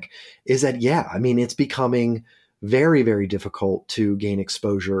organic is that, it's becoming very, very difficult to gain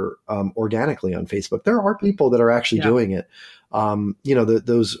exposure organically on Facebook. There are people that are actually doing it.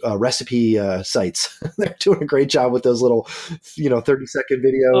 Those recipe sites, they're doing a great job with those little, 30-second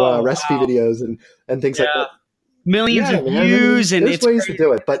video recipe videos and things like that. Millions of views, and there's ways to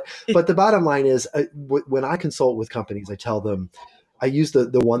do it. But the bottom line is, when I consult with companies, I tell them, I use the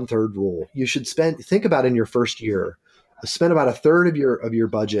 1/3 rule. You should think about in your first year, spend about 1/3 of your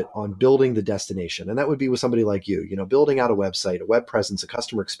budget on building the destination. And that would be with somebody like you, building out a website, a web presence, a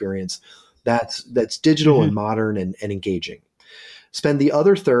customer experience that's digital and modern and engaging. Spend the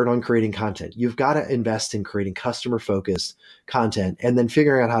other 1/3 on creating content. You've got to invest in creating customer-focused content and then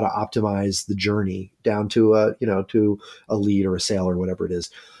figuring out how to optimize the journey down to to a lead or a sale or whatever it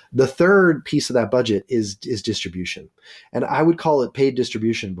is. The third piece of that budget is distribution. And I would call it paid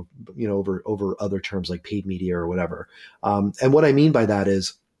distribution, over other terms like paid media or whatever. And what I mean by that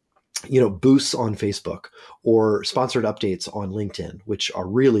is, boosts on Facebook or sponsored updates on LinkedIn, which are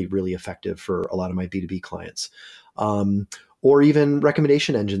really, really effective for a lot of my B2B clients. Or even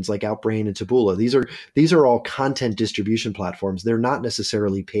recommendation engines like Outbrain and Taboola. These are all content distribution platforms. They're not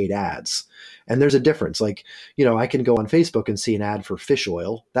necessarily paid ads. And there's a difference. Like, I can go on Facebook and see an ad for fish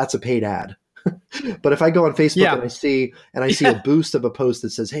oil. That's a paid ad. But if I go on Facebook and I see a boost of a post that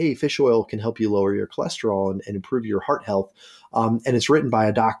says, hey, fish oil can help you lower your cholesterol and improve your heart health, and it's written by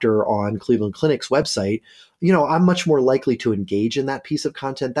a doctor on Cleveland Clinic's website, I'm much more likely to engage in that piece of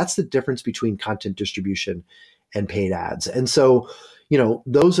content. That's the difference between content distribution and paid ads. And so,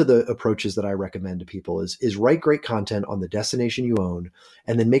 those are the approaches that I recommend to people is write great content on the destination you own,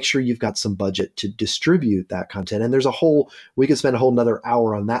 and then make sure you've got some budget to distribute that content. And we could spend a whole another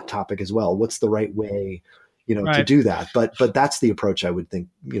hour on that topic as well. What's the right way, to do that? But that's the approach I would think,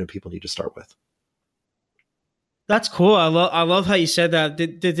 people need to start with. That's cool. I love how you said that, the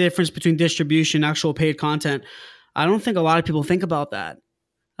difference between distribution and actual paid content. I don't think a lot of people think about that.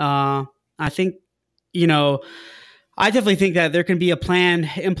 I think, I definitely think that there can be a plan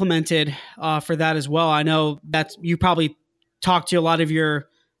implemented for that as well. I know that you probably talk to a lot of your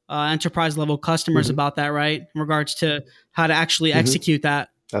enterprise level customers about that, right? In regards to how to actually execute that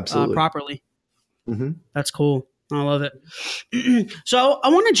properly. That's cool. I love it. So I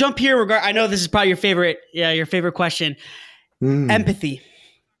want to jump here. I know this is probably your favorite question. Empathy.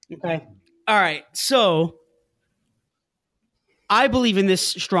 Okay. All right. So I believe in this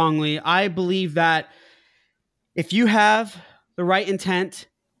strongly. I believe that if you have the right intent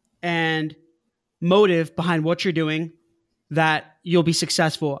and motive behind what you're doing, that you'll be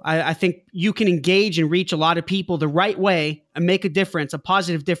successful. I think you can engage and reach a lot of people the right way and make a difference, a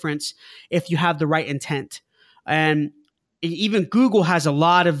positive difference, if you have the right intent. And even Google has a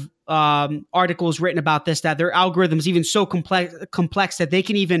lot of articles written about this, that their algorithms even so complex that they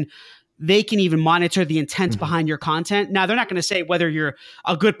can even monitor the intent behind your content. Now, they're not going to say whether you're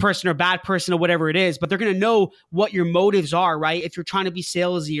a good person or a bad person or whatever it is, but they're going to know what your motives are, right? If you're trying to be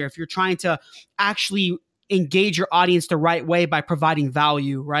salesy, or if you're trying to actually engage your audience the right way by providing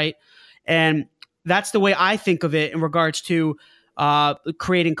value, right? And that's the way I think of it in regards to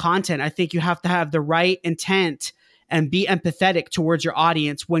creating content. I think you have to have the right intent and be empathetic towards your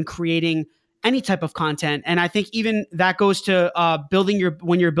audience when creating any type of content. And I think even that goes to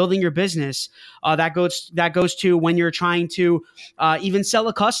when you're building your business. That goes to when you're trying to even sell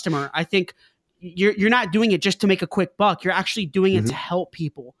a customer. I think you're not doing it just to make a quick buck. You're actually doing it to help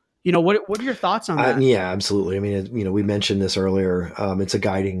people. What are your thoughts on that? Yeah, absolutely. I mean, we mentioned this earlier. It's a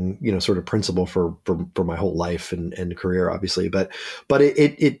guiding, sort of principle for my whole life and career, obviously. But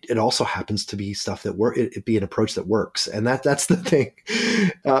it also happens to be stuff that it be an approach that works, and that's the thing.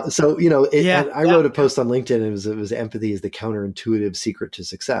 I wrote a post on LinkedIn. It was empathy is the counterintuitive secret to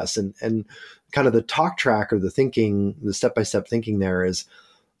success, and kind of the talk track or the thinking, the step-by-step thinking there is.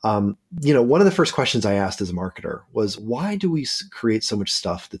 One of the first questions I asked as a marketer was, why do we create so much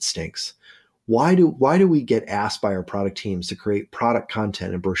stuff that stinks? Why do we get asked by our product teams to create product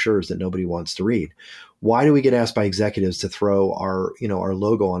content and brochures that nobody wants to read? Why do we get asked by executives to throw our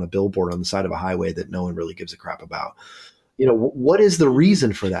logo on a billboard on the side of a highway that no one really gives a crap about? What is the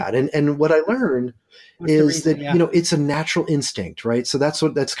reason for that? And what I learned is that, it's a natural instinct, right? So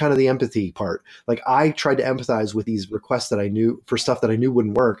that's kind of the empathy part. Like, I tried to empathize with these requests that I knew for stuff that I knew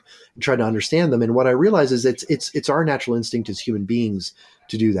wouldn't work, and tried to understand them. And what I realized is it's our natural instinct as human beings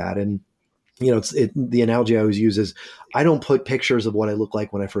to do that. And the analogy I always use is, I don't put pictures of what I look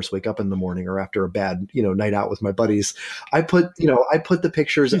like when I first wake up in the morning or after a bad, night out with my buddies. I put the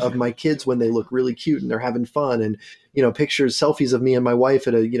pictures of my kids when they look really cute and they're having fun, and, selfies of me and my wife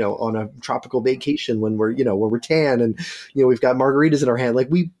at on a tropical vacation when we're tan and, we've got margaritas in our hand. Like,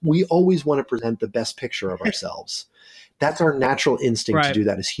 we always want to present the best picture of ourselves. That's our natural instinct to do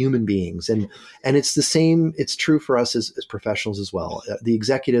that as human beings. And it's the same, it's true for us as professionals as well. The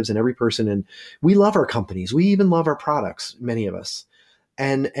executives and every person, and we love our companies. We even love our products, many of us.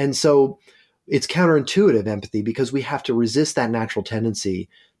 And so it's counterintuitive empathy, because we have to resist that natural tendency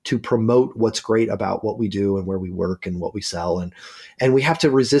to promote what's great about what we do and where we work and what we sell. And we have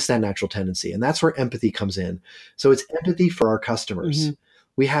to resist that natural tendency. And that's where empathy comes in. So it's empathy for our customers.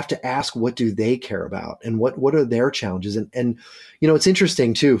 We have to ask, what do they care about, and what are their challenges? And it's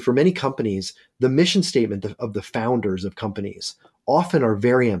interesting too, for many companies, the mission statement of the founders of companies often are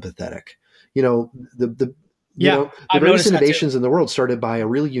very empathetic. The various innovations in the world started by a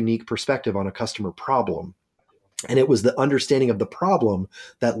really unique perspective on a customer problem. And it was the understanding of the problem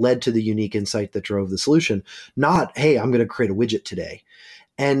that led to the unique insight that drove the solution, not, hey, I'm going to create a widget today.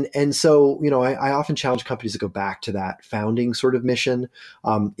 And so, I often challenge companies to go back to that founding sort of mission.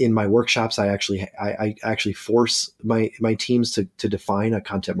 In my workshops, I actually force my teams to define a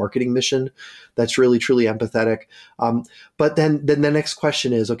content marketing mission that's really, truly empathetic. But then the next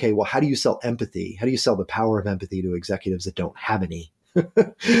question is, okay, well, how do you sell empathy? How do you sell the power of empathy to executives that don't have any?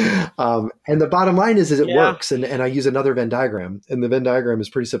 And the bottom line is it works. And I use another Venn diagram, and the Venn diagram is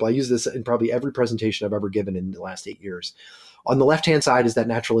pretty simple. I use this in probably every presentation I've ever given in the last 8 years. On the left-hand side is that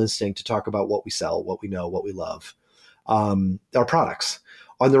natural instinct to talk about what we sell, what we know, what we love, our products.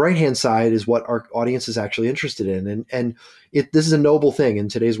 On the right-hand side is what our audience is actually interested in. And this is a noble thing. In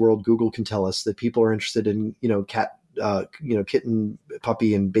today's world, Google can tell us that people are interested in, cat, kitten,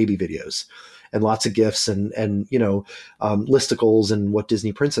 puppy, and baby videos, and lots of GIFs and listicles and what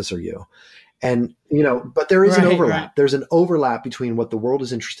Disney princess are you? And, but there is an overlap. Right. There's an overlap between what the world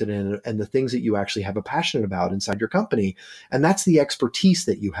is interested in and the things that you actually have a passion about inside your company. And that's the expertise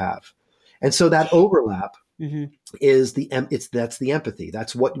that you have. And so that overlap is that's the empathy.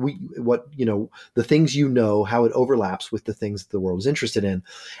 That's the things, how it overlaps with the things that the world is interested in.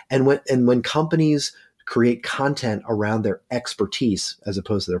 And when companies create content around their expertise as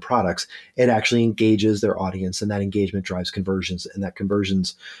opposed to their products, it actually engages their audience, and that engagement drives conversions, and that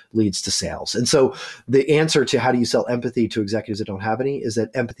conversions leads to sales. And so the answer to how do you sell empathy to executives that don't have any is that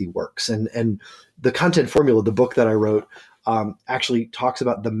empathy works. And the content formula, the book that I wrote, actually talks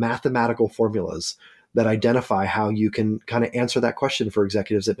about the mathematical formulas that identify how you can kind of answer that question for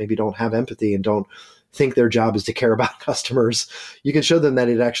executives that maybe don't have empathy and don't think their job is to care about customers. You can show them that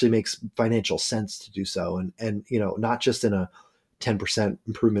it actually makes financial sense to do so. And not just in a 10%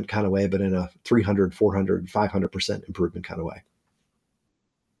 improvement kind of way, but in a 300, 400, 500% improvement kind of way.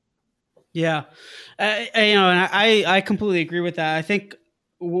 Yeah. I completely agree with that. I think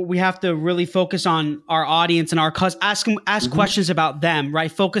we have to really focus on our audience and ask questions about them,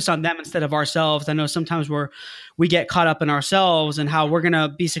 right? Focus on them instead of ourselves. I know sometimes we get caught up in ourselves and how we're going to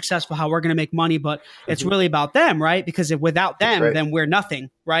be successful, how we're going to make money, but it's really about them, right? Because if without them, then we're nothing,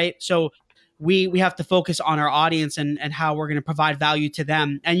 right? So we have to focus on our audience and how we're going to provide value to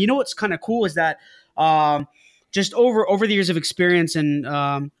them. And what's kind of cool is that just over the years of experience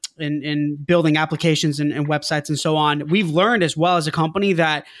and in building applications and websites and so on, we've learned as well as a company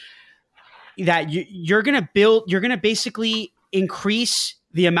that you're going to basically increase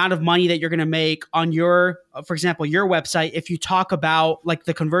the amount of money that you're going to make on for example, your website. If you talk about like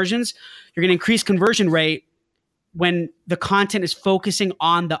the conversions, you're going to increase conversion rate when the content is focusing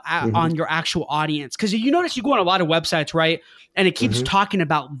on on your actual audience. Because you notice you go on a lot of websites, right? And it keeps talking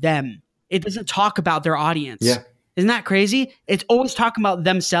about them. It doesn't talk about their audience. Yeah. Isn't that crazy? It's always talking about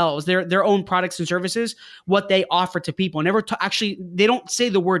themselves, their own products and services, what they offer to people. Never actually, they don't say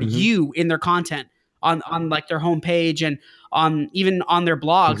the word you in their content on like their homepage and even on their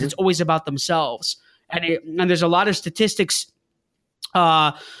blogs. It's always about themselves. And there's a lot of statistics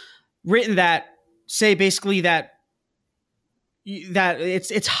written that say basically that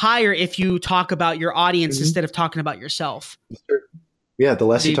it's higher if you talk about your audience instead of talking about yourself. Yeah, the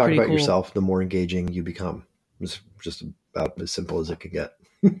less you talk about yourself, the more engaging you become. It's just about as simple as it could get.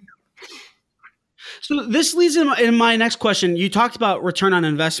 So this leads in my next question. You talked about return on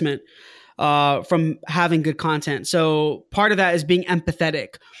investment from having good content. So part of that is being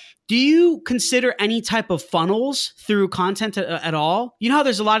empathetic. Do you consider any type of funnels through content at all? You know how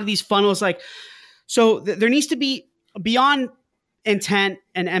there's a lot of these funnels, there needs to be, beyond intent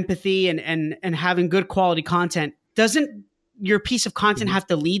and empathy and having good quality content, doesn't your piece of content have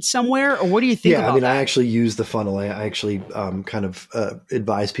to lead somewhere, or what do you think about that? I actually use the funnel. I actually kind of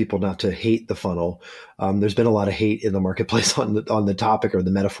advise people not to hate the funnel. There's been a lot of hate in the marketplace on the topic or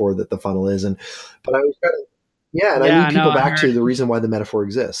the metaphor that the funnel is. But I was trying to, I lead people back to the reason why the metaphor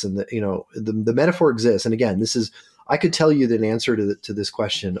exists. And the metaphor exists. And again, I could tell you the answer to this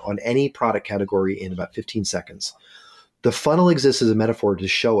question on any product category in about 15 seconds. The funnel exists as a metaphor to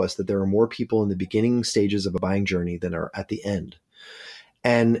show us that there are more people in the beginning stages of a buying journey than are at the end.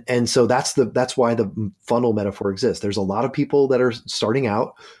 And so that's why the funnel metaphor exists. There's a lot of people that are starting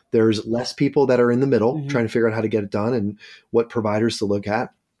out. There's less people that are in the middle trying to figure out how to get it done and what providers to look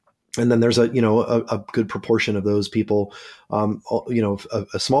at. And then there's a good proportion of those people,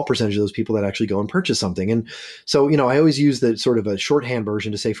 a small percentage of those people that actually go and purchase something. And so, I always use the sort of a shorthand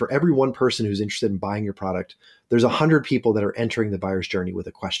version to say for every one person who's interested in buying your product, there's 100 people that are entering the buyer's journey with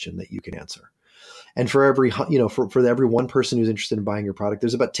a question that you can answer. And for every, for every one person who's interested in buying your product,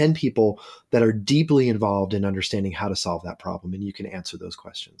 there's about 10 people that are deeply involved in understanding how to solve that problem. And you can answer those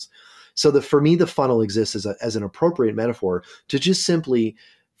questions. So for me, the funnel exists as an appropriate metaphor to just simply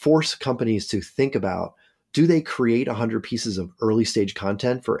force companies to think about, do they create 100 pieces of early stage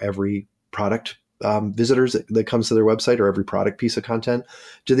content for every product visitors that comes to their website, or every product piece of content?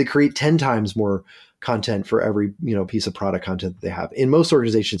 Do they create 10 times more content for every piece of product content that they have? In most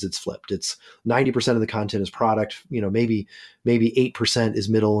organizations, it's flipped. It's 90% of the content is product, maybe 8% is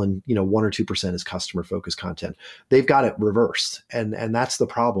middle, and 1 or 2% is customer focused content. They've got it reversed, and that's the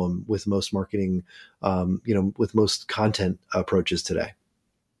problem with most marketing, with most content approaches today.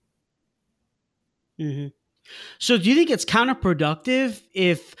 Mm-hmm. So do you think it's counterproductive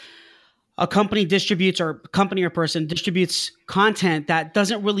if a company distributes, or company or person distributes content that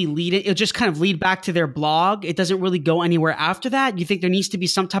doesn't really lead it, it'll just kind of lead back to their blog. It doesn't really go anywhere after that. You think there needs to be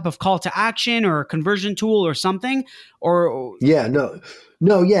some type of call to action or a conversion tool or something? Or Yeah, no,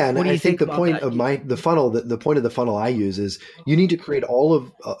 yeah, and what do I you think think the about point that? of the funnel, the point of the funnel I use is you need to create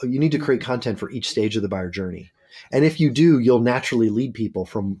you need to create content for each stage of the buyer journey. And if you do, you'll naturally lead people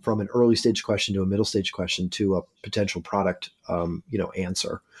from an early stage question to a middle stage question to a potential product,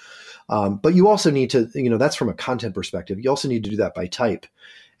 answer. But you also need to, that's from a content perspective. You also need to do that by type.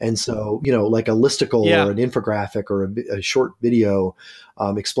 And so, like a listicle Yeah. or an infographic or a short video,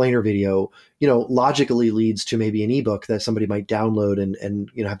 explainer video, logically leads to maybe an ebook that somebody might download and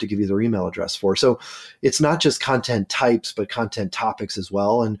have to give you their email address for. So it's not just content types, but content topics as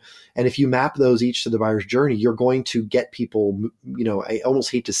well. And if you map those each to the buyer's journey, you're going to get people, I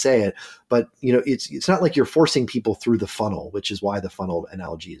almost hate to say it, but it's not like you're forcing people through the funnel, which is why the funnel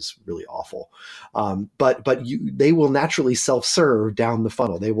analogy is really awful. But they will naturally self-serve down the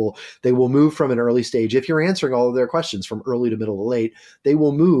funnel. They will move from an early stage. If you're answering all of their questions from early to middle to late, they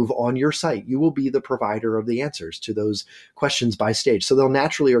will move on your site. You will be the provider of the answers to those questions by stage. So they'll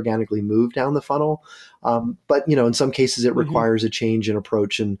naturally, organically move down the funnel. But in some cases, it requires a change in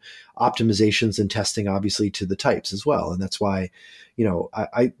approach and optimizations and testing, obviously, to the types as well. And that's why,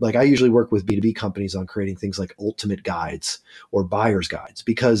 I usually work with B2B companies on creating things like ultimate guides or buyer's guides,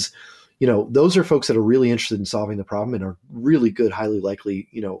 because those are folks that are really interested in solving the problem and are really good, highly likely,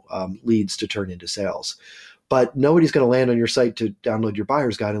 leads to turn into sales. But nobody's going to land on your site to download your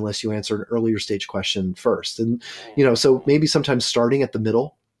buyer's guide unless you answer an earlier stage question first. And, so maybe sometimes starting at the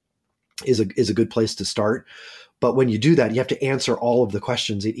middle is a good place to start. But when you do that, you have to answer all of the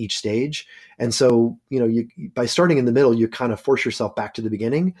questions at each stage. And so, by starting in the middle, you kind of force yourself back to the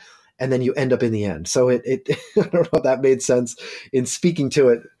beginning, and then you end up in the end. So it I don't know if that made sense in speaking to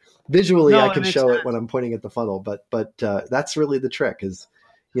it. Visually, I can show it when I'm pointing at the funnel, but that's really the trick is,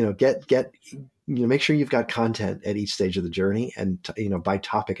 make sure you've got content at each stage of the journey, and by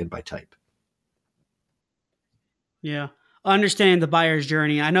topic and by type. Yeah. Understanding the buyer's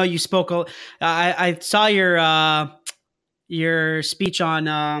journey. I know you spoke. I saw your speech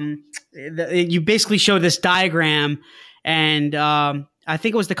on. You basically showed this diagram, and I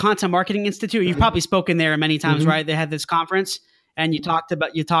think it was the Content Marketing Institute. You've probably spoken there many times, right? They had this conference, and you talked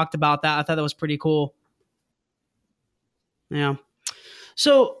about that. I thought that was pretty cool. Yeah.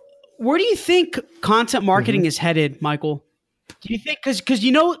 So, where do you think content marketing is headed, Michael? Do you think because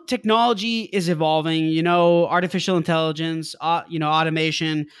technology is evolving, artificial intelligence,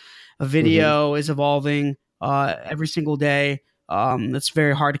 automation, video is evolving every single day. That's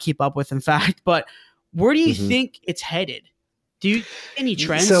very hard to keep up with, in fact. But where do you think it's headed? Do you any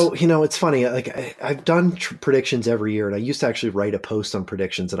trends? So it's funny. Like I've done predictions every year, and I used to actually write a post on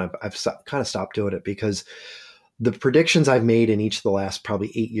predictions, and I've kind of stopped doing it because the predictions I've made in each of the last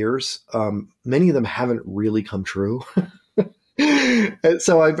probably 8 years, many of them haven't really come true. And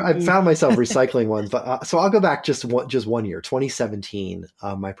so I've found myself recycling ones, but so I'll go back just one year, 2017.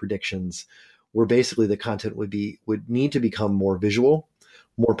 My predictions were basically the content would need to become more visual,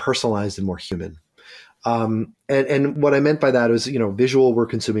 more personalized, and more human. And what I meant by that is, visual, we're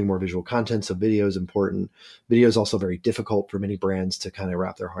consuming more visual content. So video is important. Video is also very difficult for many brands to kind of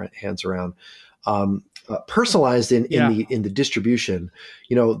wrap their hands around. Personalized in the distribution,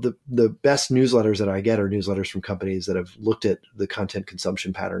 the best newsletters that I get are newsletters from companies that have looked at the content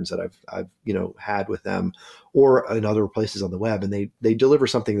consumption patterns that I've had with them or in other places on the web, and they deliver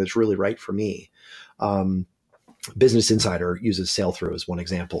something that's really right for me. Business Insider uses Sailthrough as one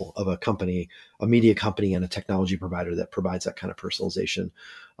example of a company, a media company and a technology provider that provides that kind of personalization.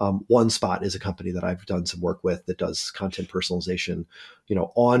 OneSpot is a company that I've done some work with that does content personalization,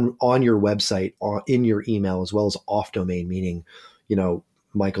 on your website, in your email, as well as off domain, meaning,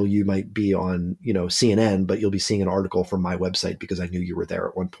 Michael, you might be on, CNN, but you'll be seeing an article from my website because I knew you were there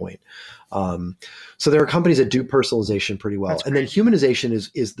at one point. So there are companies that do personalization pretty well. And then humanization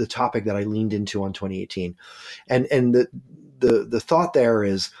is the topic that I leaned into on 2018. And the thought there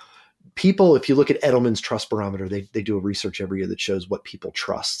is people, if you look at Edelman's Trust Barometer, they do a research every year that shows what people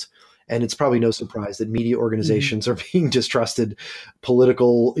trust. And it's probably no surprise that media organizations are being distrusted.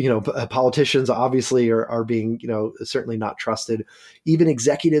 Political, politicians obviously are being, certainly not trusted. Even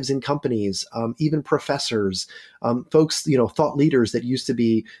executives in companies, even professors, folks, thought leaders that used to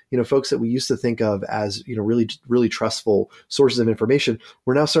be, folks that we used to think of as, really, really trustful sources of information,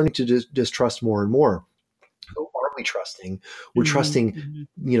 we're now starting to distrust more and more. Who are we trusting? We're trusting,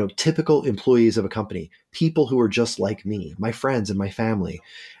 typical employees of a company, people who are just like me, my friends and my family.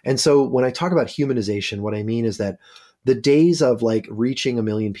 And so when I talk about humanization, what I mean is that The days of like reaching a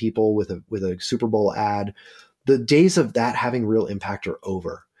million people with a Super Bowl ad, the days of that having real impact are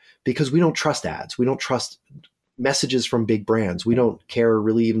over, because we don't trust ads. We don't trust messages from big brands. We don't care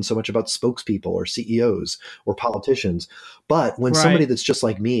really even so much about spokespeople or CEOs or politicians. But when somebody that's just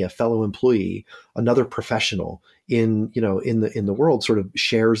like me, a fellow employee, another professional in the world, sort of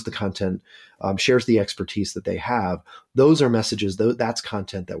shares the content, shares the expertise that they have, those are messages. That's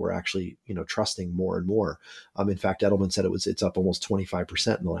content that we're actually trusting more and more. In fact, Edelman said it's up almost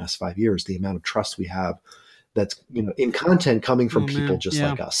 25% in the last 5 years. The amount of trust we have that's in content coming from people just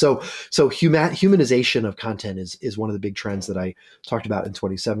like us. So humanization of content is one of the big trends that I talked about in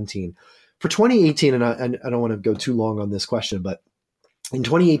 2017. For 2018, and I don't want to go too long on this question, but in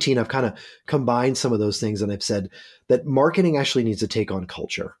 2018, I've kind of combined some of those things, and I've said that marketing actually needs to take on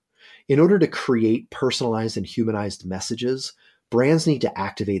culture. In order to create personalized and humanized messages, brands need to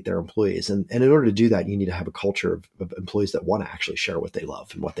activate their employees. And in order to do that, you need to have a culture of employees that want to actually share what they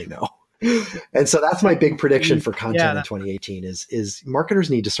love and what they know. And so that's my big prediction for content in 2018 is marketers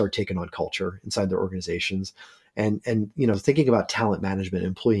need to start taking on culture inside their organizations and thinking about talent management,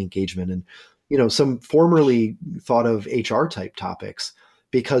 employee engagement, and some formerly thought of HR type topics,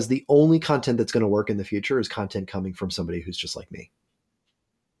 because the only content that's going to work in the future is content coming from somebody who's just like me.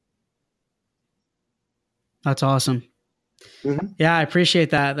 That's awesome. Mm-hmm. Yeah, I appreciate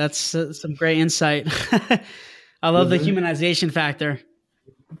that. That's some great insight. I love the humanization factor.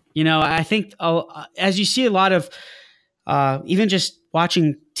 I think as you see a lot of even just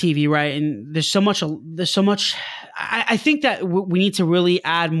watching TV, right? And there's so much. I think that we need to really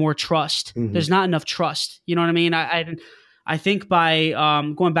add more trust. Mm-hmm. There's not enough trust. You know what I mean? I think by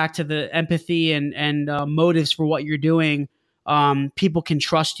going back to the empathy and motives for what you're doing, people can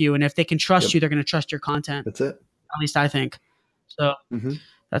trust you, and if they can trust you, they're going to trust your content. That's it. At least I think. So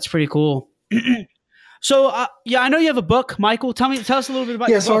that's pretty cool. So, I know you have a book, Michael. Tell us a little bit about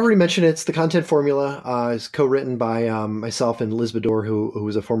your book. So I already mentioned it. It's The Content Formula. It's co-written by myself and Liz Bador, who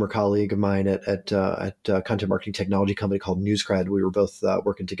was a former colleague of mine at a content marketing technology company called NewsCred. We were both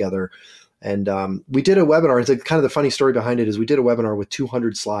working together. And we did a webinar. It's kind of the funny story behind it is we did a webinar with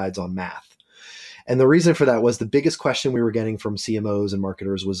 200 slides on math. And the reason for that was the biggest question we were getting from CMOs and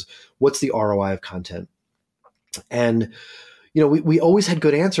marketers was, what's the ROI of content? And we always had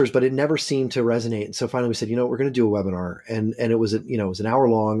good answers, but it never seemed to resonate. And so finally we said, we're going to do a webinar. And it was, it was an hour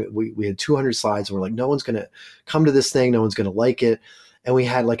long. We had 200 slides and we're like, no one's going to come to this thing. No one's going to like it. And we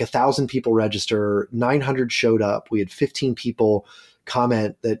had like 1,000 people register, 900 showed up. We had 15 people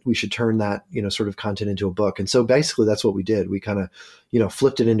comment that we should turn that, sort of content into a book. And so basically that's what we did. We kind of,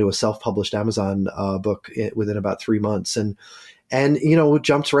 flipped it into a self-published Amazon book within about 3 months. And it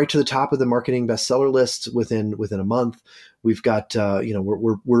jumped right to the top of the marketing bestseller lists within a month. We've got,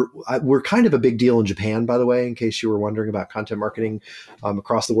 we're kind of a big deal in Japan, by the way, in case you were wondering about content marketing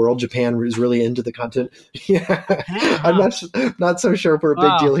across the world. Japan is really into the content. Yeah, I'm not so sure if we're a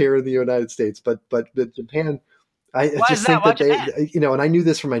big deal here in the United States, but Japan. I just think that they, and I knew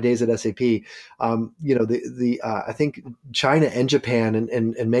this from my days at SAP. I think China and Japan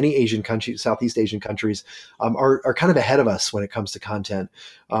and many Asian countries, Southeast Asian countries, are kind of ahead of us when it comes to content.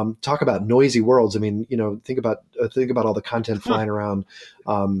 Talk about noisy worlds. I mean, think about all the content flying around.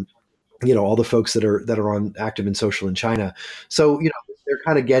 All the folks that are on active and social in China. So they're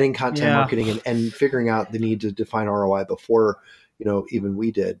kind of getting content marketing and figuring out the need to define ROI before even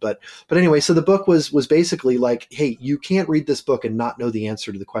we did. But anyway, so the book was basically like, hey, you can't read this book and not know the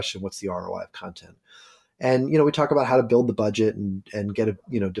answer to the question, what's the ROI of content? And, we talk about how to build the budget and get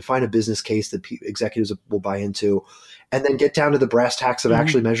define a business case that executives will buy into, and then get down to the brass tacks of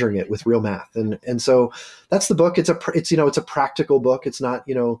actually measuring it with real math. And so that's the book. It's a practical book. It's not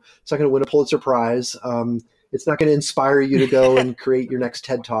going to win a Pulitzer Prize. It's not going to inspire you to go and create your next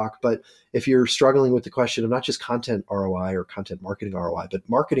TED Talk. But if you're struggling with the question of not just content ROI or content marketing ROI, but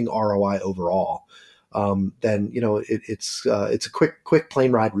marketing ROI overall, then it's a quick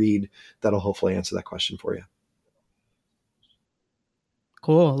plane ride read that'll hopefully answer that question for you.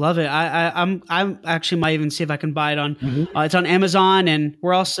 Cool, love it. I'm actually might even see if I can buy it on. It's on Amazon, and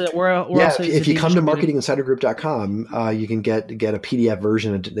we're also if you come to marketinginsidergroup.com, you can get a PDF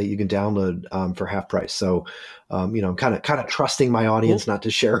version that you can download for half price. So, I'm kind of trusting my audience not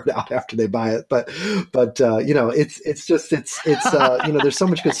to share it out after they buy it, but it's there's so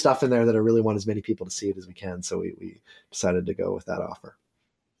much good stuff in there that I really want as many people to see it as we can. So we decided to go with that offer.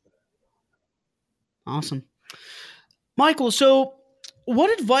 Awesome, Michael. So,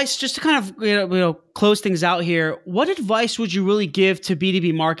 what advice, just to kind of close things out here, what advice would you really give to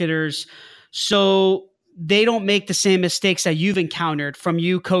B2B marketers so they don't make the same mistakes that you've encountered from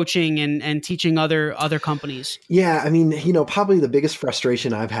you coaching and teaching other companies? Yeah, I mean, probably the biggest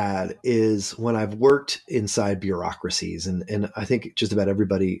frustration I've had is when I've worked inside bureaucracies, and I think just about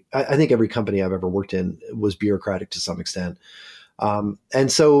everybody, I think every company I've ever worked in was bureaucratic to some extent.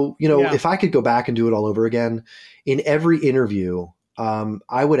 And so, Yeah. if I could go back and do it all over again, in every interview,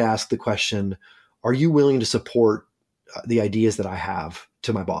 I would ask the question, are you willing to support the ideas that I have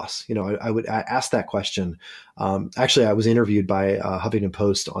to my boss? I would ask that question. Actually, I was interviewed by Huffington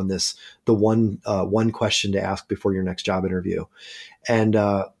Post on this, the one question to ask before your next job interview. And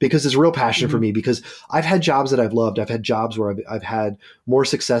because it's a real passion for me, because I've had jobs that I've loved. I've had jobs where I've had more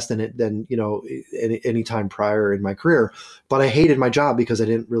success than any time prior in my career. But I hated my job because I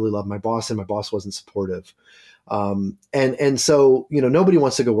didn't really love my boss, and my boss wasn't supportive. And so, nobody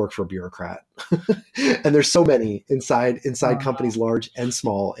wants to go work for a bureaucrat. And there's so many inside companies, large and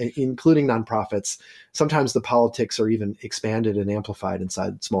small, including nonprofits. Sometimes the politics are even expanded and amplified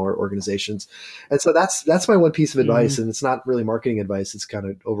inside smaller organizations. And so that's my one piece of advice. And it's not really marketing advice. It's kind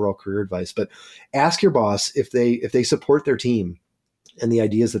of overall career advice, but ask your boss if they support their team and the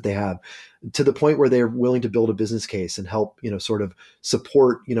ideas that they have, to the point where they're willing to build a business case and help, sort of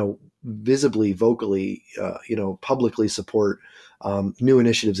support, visibly, vocally, publicly support new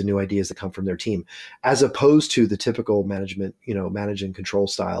initiatives and new ideas that come from their team, as opposed to the typical management, manage and control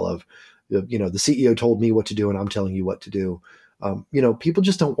style of, the CEO told me what to do and I'm telling you what to do. People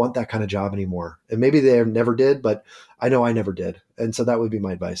just don't want that kind of job anymore. And maybe they never did, but I know I never did. And so that would be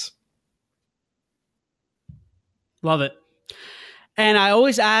my advice. Love it. And I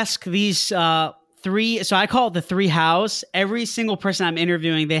always ask these three, so I call it the three hows. Every single person I'm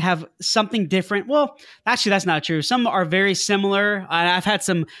interviewing, they have something different. Well, actually, that's not true. Some are very similar. I've had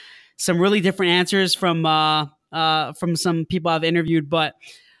some really different answers from some people I've interviewed, but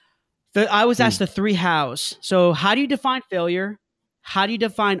I was asked the three hows. So how do you define failure? How do you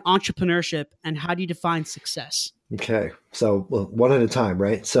define entrepreneurship? And how do you define success? Okay. So one at a time,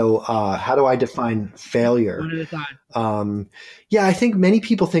 right? So how do I define failure? One at a time. Yeah, I think many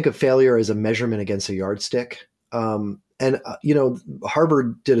people think of failure as a measurement against a yardstick. Harvard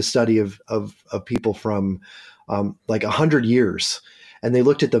did a study of people from like 100 years, and they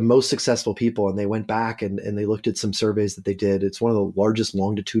looked at the most successful people, and they went back and they looked at some surveys that they did. It's one of the largest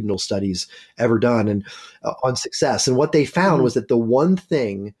longitudinal studies ever done and on success. And what they found was that the one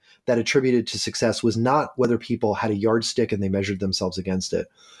thing that attributed to success was not whether people had a yardstick and they measured themselves against it,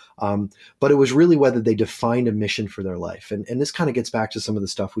 but it was really whether they defined a mission for their life. And this kind of gets back to some of the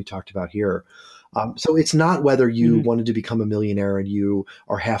stuff we talked about here. So it's not whether you wanted to become a millionaire and you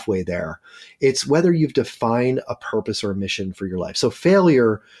are halfway there. It's whether you've defined a purpose or a mission for your life. So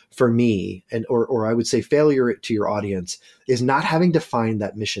failure for me, or I would say failure to your audience, is not having defined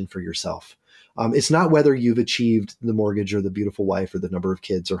that mission for yourself. It's not whether you've achieved the mortgage or the beautiful wife or the number of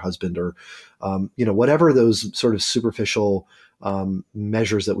kids or husband or, whatever those sort of superficial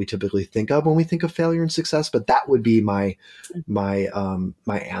measures that we typically think of when we think of failure and success. But that would be my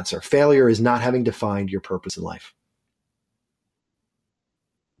answer. Failure is not having defined your purpose in life.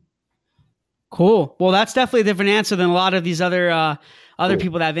 Cool. Well, that's definitely a different answer than a lot of these other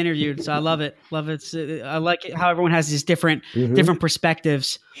people that I've interviewed. So I love it. Love it. I like it how everyone has these different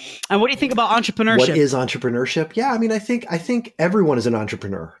perspectives. And what do you think about entrepreneurship? What is entrepreneurship? Yeah, I mean, I think everyone is an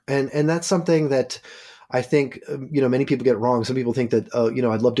entrepreneur, and that's something that I think many people get wrong. Some people think that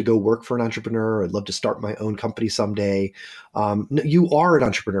I'd love to go work for an entrepreneur. I'd love to start my own company someday. No, you are an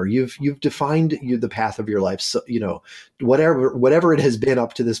entrepreneur. You've defined the path of your life. So whatever it has been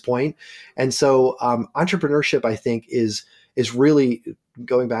up to this point. And so entrepreneurship, I think, is really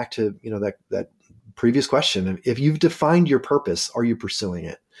going back to that previous question. If you've defined your purpose, are you pursuing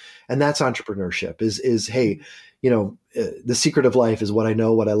it? And that's entrepreneurship. Is hey, the secret of life is what I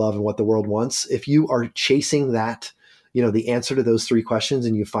know, what I love, and what the world wants. If you are chasing that, the answer to those three questions,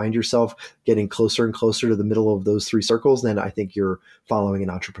 and you find yourself getting closer and closer to the middle of those three circles, then I think you're following an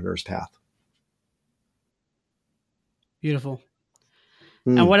entrepreneur's path. Beautiful.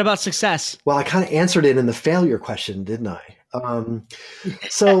 And what about success? Well, I kind of answered it in the failure question, didn't I?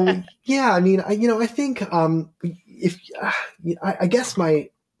 So yeah, I mean, I think I guess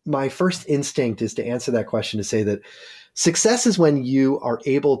my first instinct is to answer that question to say that success is when you are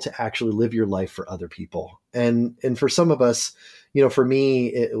able to actually live your life for other people. And for some of us, for me,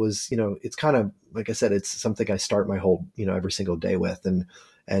 it was, it's kind of, like I said, it's something I start my whole, every single day with, and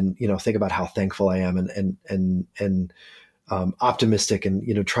think about how thankful I am and optimistic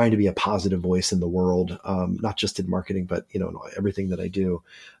and, trying to be a positive voice in the world, not just in marketing, but, everything that I do,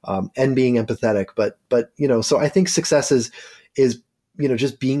 and being empathetic. But, so I think success is,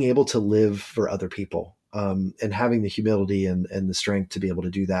 just being able to live for other people. and having the humility and the strength to be able to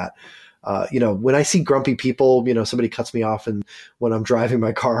do that. When I see grumpy people, somebody cuts me off, and when I'm driving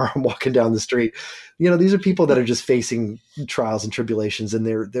my car, I'm walking down the street, these are people that are just facing trials and tribulations, and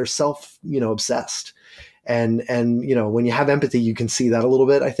they're self, obsessed. And when you have empathy, you can see that a little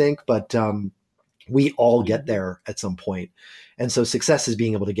bit, I think, but we all get there at some point. And so success is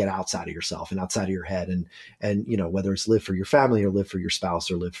being able to get outside of yourself and outside of your head, and whether it's live for your family or live for your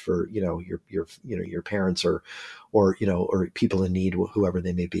spouse or live for, your parents or people in need, whoever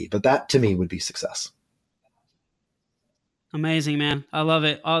they may be. But that to me would be success. Amazing, man. I love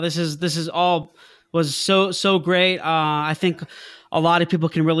it. Oh, this is all was so great. I think a lot of people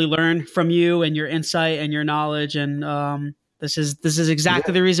can really learn from you and your insight and your knowledge. And, this is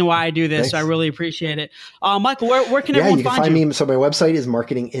exactly the reason why I do this. So I really appreciate it. Michael, where can everyone you can find you? Me. So my website is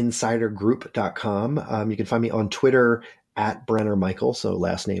marketinginsidergroup.com. You can find me on Twitter at Brenner Michael. So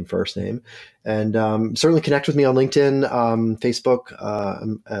last name, first name, and certainly connect with me on LinkedIn, Facebook.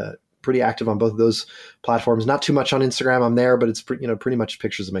 I'm pretty active on both of those platforms. Not too much on Instagram. I'm there, but it's pretty much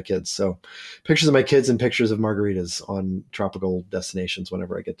pictures of my kids. So pictures of my kids and pictures of margaritas on tropical destinations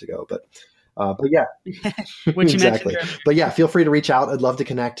whenever I get to go. But yeah, exactly. But yeah, feel free to reach out. I'd love to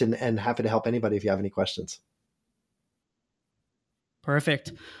connect and happy to help anybody if you have any questions.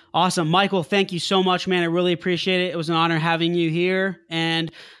 Perfect. Awesome. Michael, thank you so much, man. I really appreciate it. It was an honor having you here,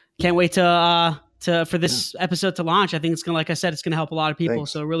 and can't wait for this episode to launch. I think it's going to, like I said, it's going to help a lot of people.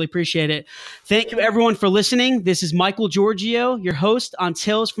 Thanks. So really appreciate it. Thank you everyone for listening. This is Michael Giorgio, your host on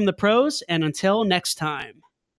Tales from the Pros, and until next time.